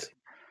mentioned it.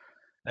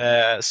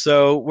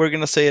 So we're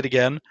gonna say it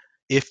again.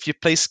 If you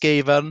play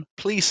Skaven,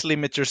 please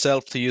limit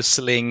yourself to use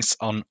slings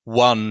on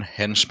one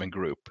henchman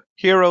group.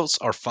 Heroes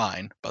are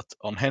fine, but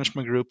on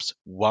henchman groups,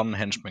 one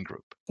henchman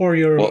group. Or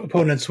your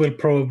opponents will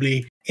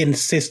probably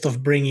insist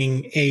of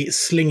bringing a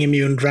sling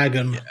immune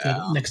dragon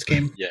the next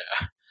game.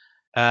 Yeah.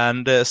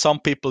 And some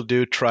people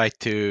do try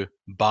to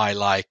buy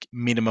like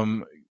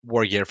minimum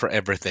war gear for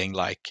everything,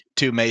 like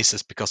 2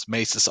 maces, because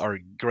maces are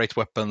great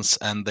weapons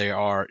and they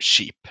are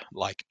cheap,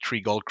 like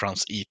 3 gold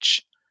crowns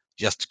each,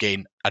 just to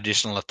gain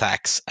additional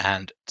attacks,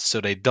 and so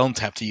they don't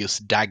have to use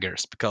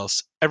daggers,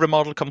 because every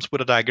model comes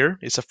with a dagger.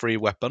 It's a free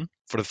weapon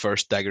for the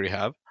first dagger you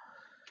have.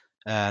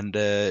 And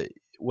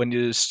when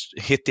you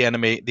hit the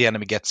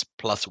enemy gets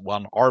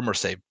 +1 armor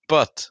save,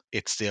 but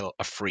it's still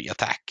a free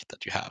attack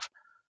that you have.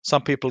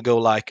 Some people go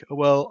like,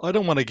 well, I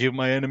don't want to give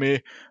my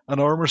enemy an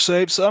armor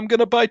save, so I'm going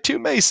to buy 2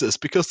 maces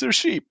because they're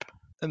cheap.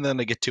 And then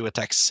they get 2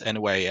 attacks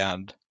anyway,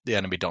 and the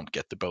enemy don't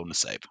get the bonus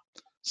save.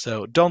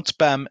 So don't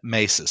spam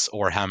maces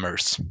or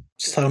hammers.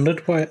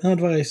 Sounded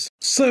advice.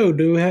 So,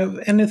 do we have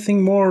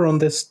anything more on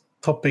this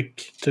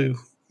topic to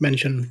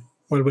mention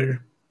while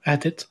we're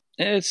at it?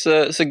 It's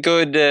a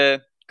good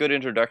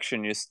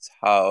introduction, just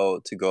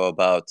how to go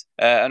about.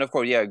 And of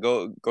course,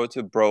 go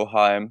to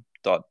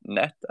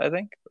Broheim.net, I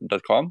think,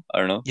 .com. I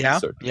don't know.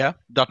 Yeah,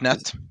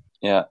 .net.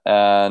 Yeah,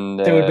 and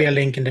there will be a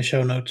link in the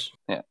show notes.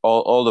 Yeah,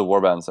 all the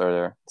warbands are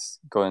there. Just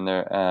go in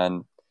there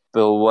and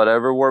build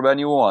whatever warband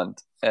you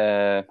want.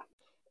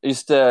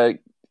 Just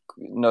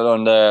not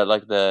on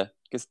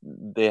because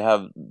they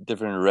have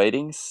different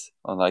ratings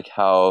on like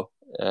how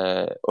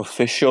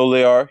official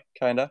they are,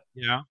 kinda.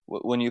 Yeah.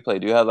 When you play,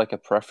 do you have like a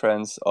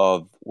preference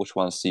of which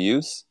ones to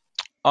use?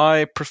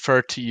 I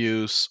prefer to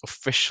use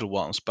official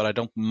ones, but I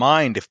don't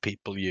mind if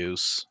people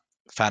use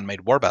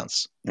fan-made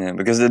warbands. Yeah,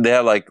 because they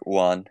have like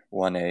 1,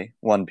 1A,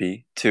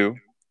 1B, 2.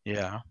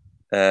 Yeah.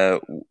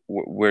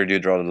 Where do you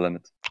draw the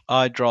limit?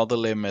 I draw the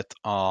limit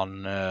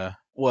on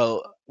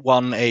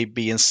 1A,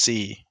 B, and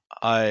C.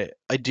 I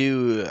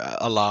do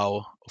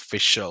allow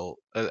official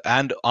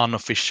and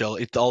unofficial.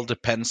 It all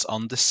depends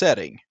on the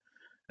setting,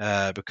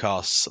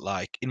 because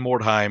like in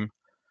Mordheim,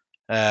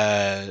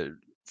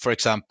 for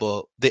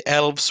example, the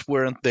elves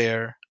weren't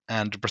there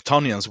and the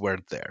Bretonnians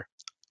weren't there.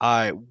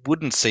 I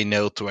wouldn't say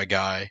no to a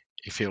guy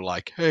if you're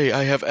like, hey,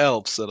 I have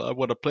elves and I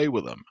want to play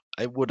with them.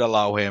 I would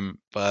allow him,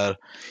 but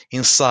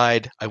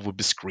inside I would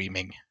be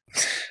screaming.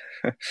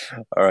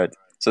 All right.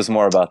 So it's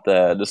more about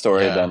the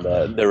story than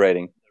the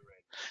rating.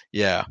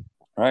 Yeah.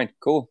 All right,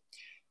 cool.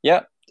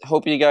 Yeah,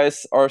 hope you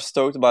guys are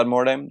stoked about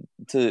Mordheim.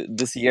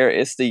 This year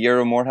is the year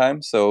of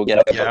Mordheim, so get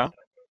up. Yeah.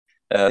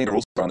 I think the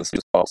rules are on this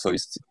as well. So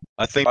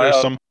I think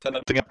there's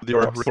something up with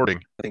your recording.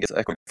 I think it's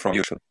echoing from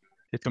you.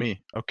 It's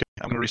me. Okay,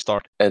 I'm gonna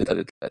restart.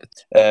 Edit.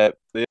 Go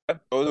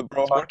to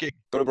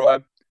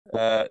Broheim.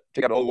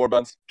 Check out all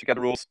warbands. Check out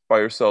the rules. Buy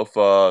yourself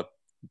a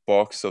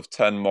box of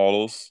 10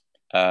 models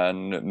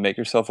and make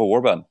yourself a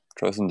warband.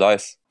 Throw some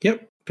dice.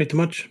 Yep, pretty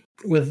much.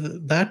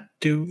 With that,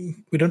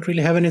 we don't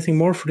really have anything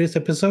more for this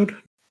episode?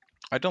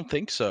 I don't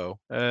think so.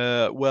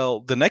 Well,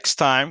 the next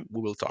time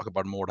we will talk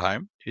about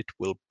Mordheim, it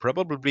will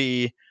probably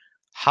be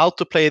how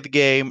to play the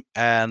game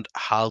and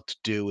how to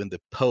do in the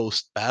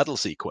post-battle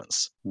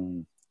sequence.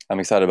 I'm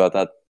excited about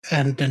that.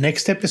 And the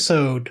next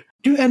episode,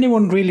 Do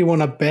anyone really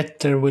want to bet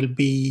there will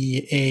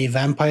be a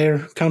vampire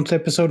counter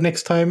episode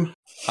next time?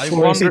 I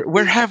Or is wonder, it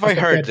where have I just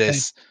a heard dead thing?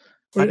 this?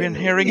 I've been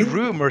hearing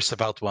rumors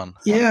about one.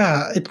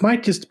 Yeah, it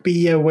might just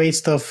be a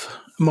waste of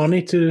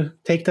money to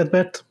take that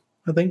bet,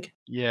 I think.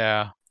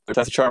 Yeah.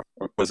 That's a charm.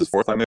 Was his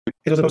fourth time maybe?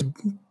 It was supposed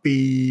to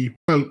be...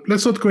 Well,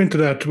 let's not go into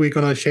that. We're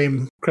going to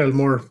shame Krell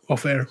more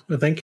off air, I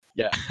think.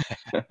 Yeah.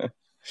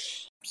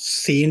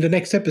 See you in the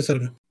next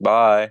episode.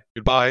 Bye.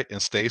 Goodbye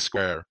and stay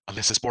square.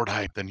 Unless it's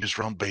Mordheim, then use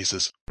round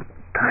bases.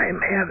 Time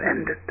may have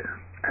ended,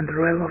 and the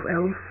realm of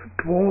elf,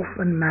 dwarf,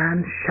 and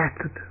man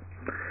shattered.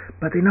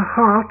 But in our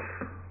hearts,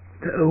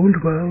 the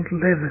old world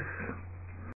lives.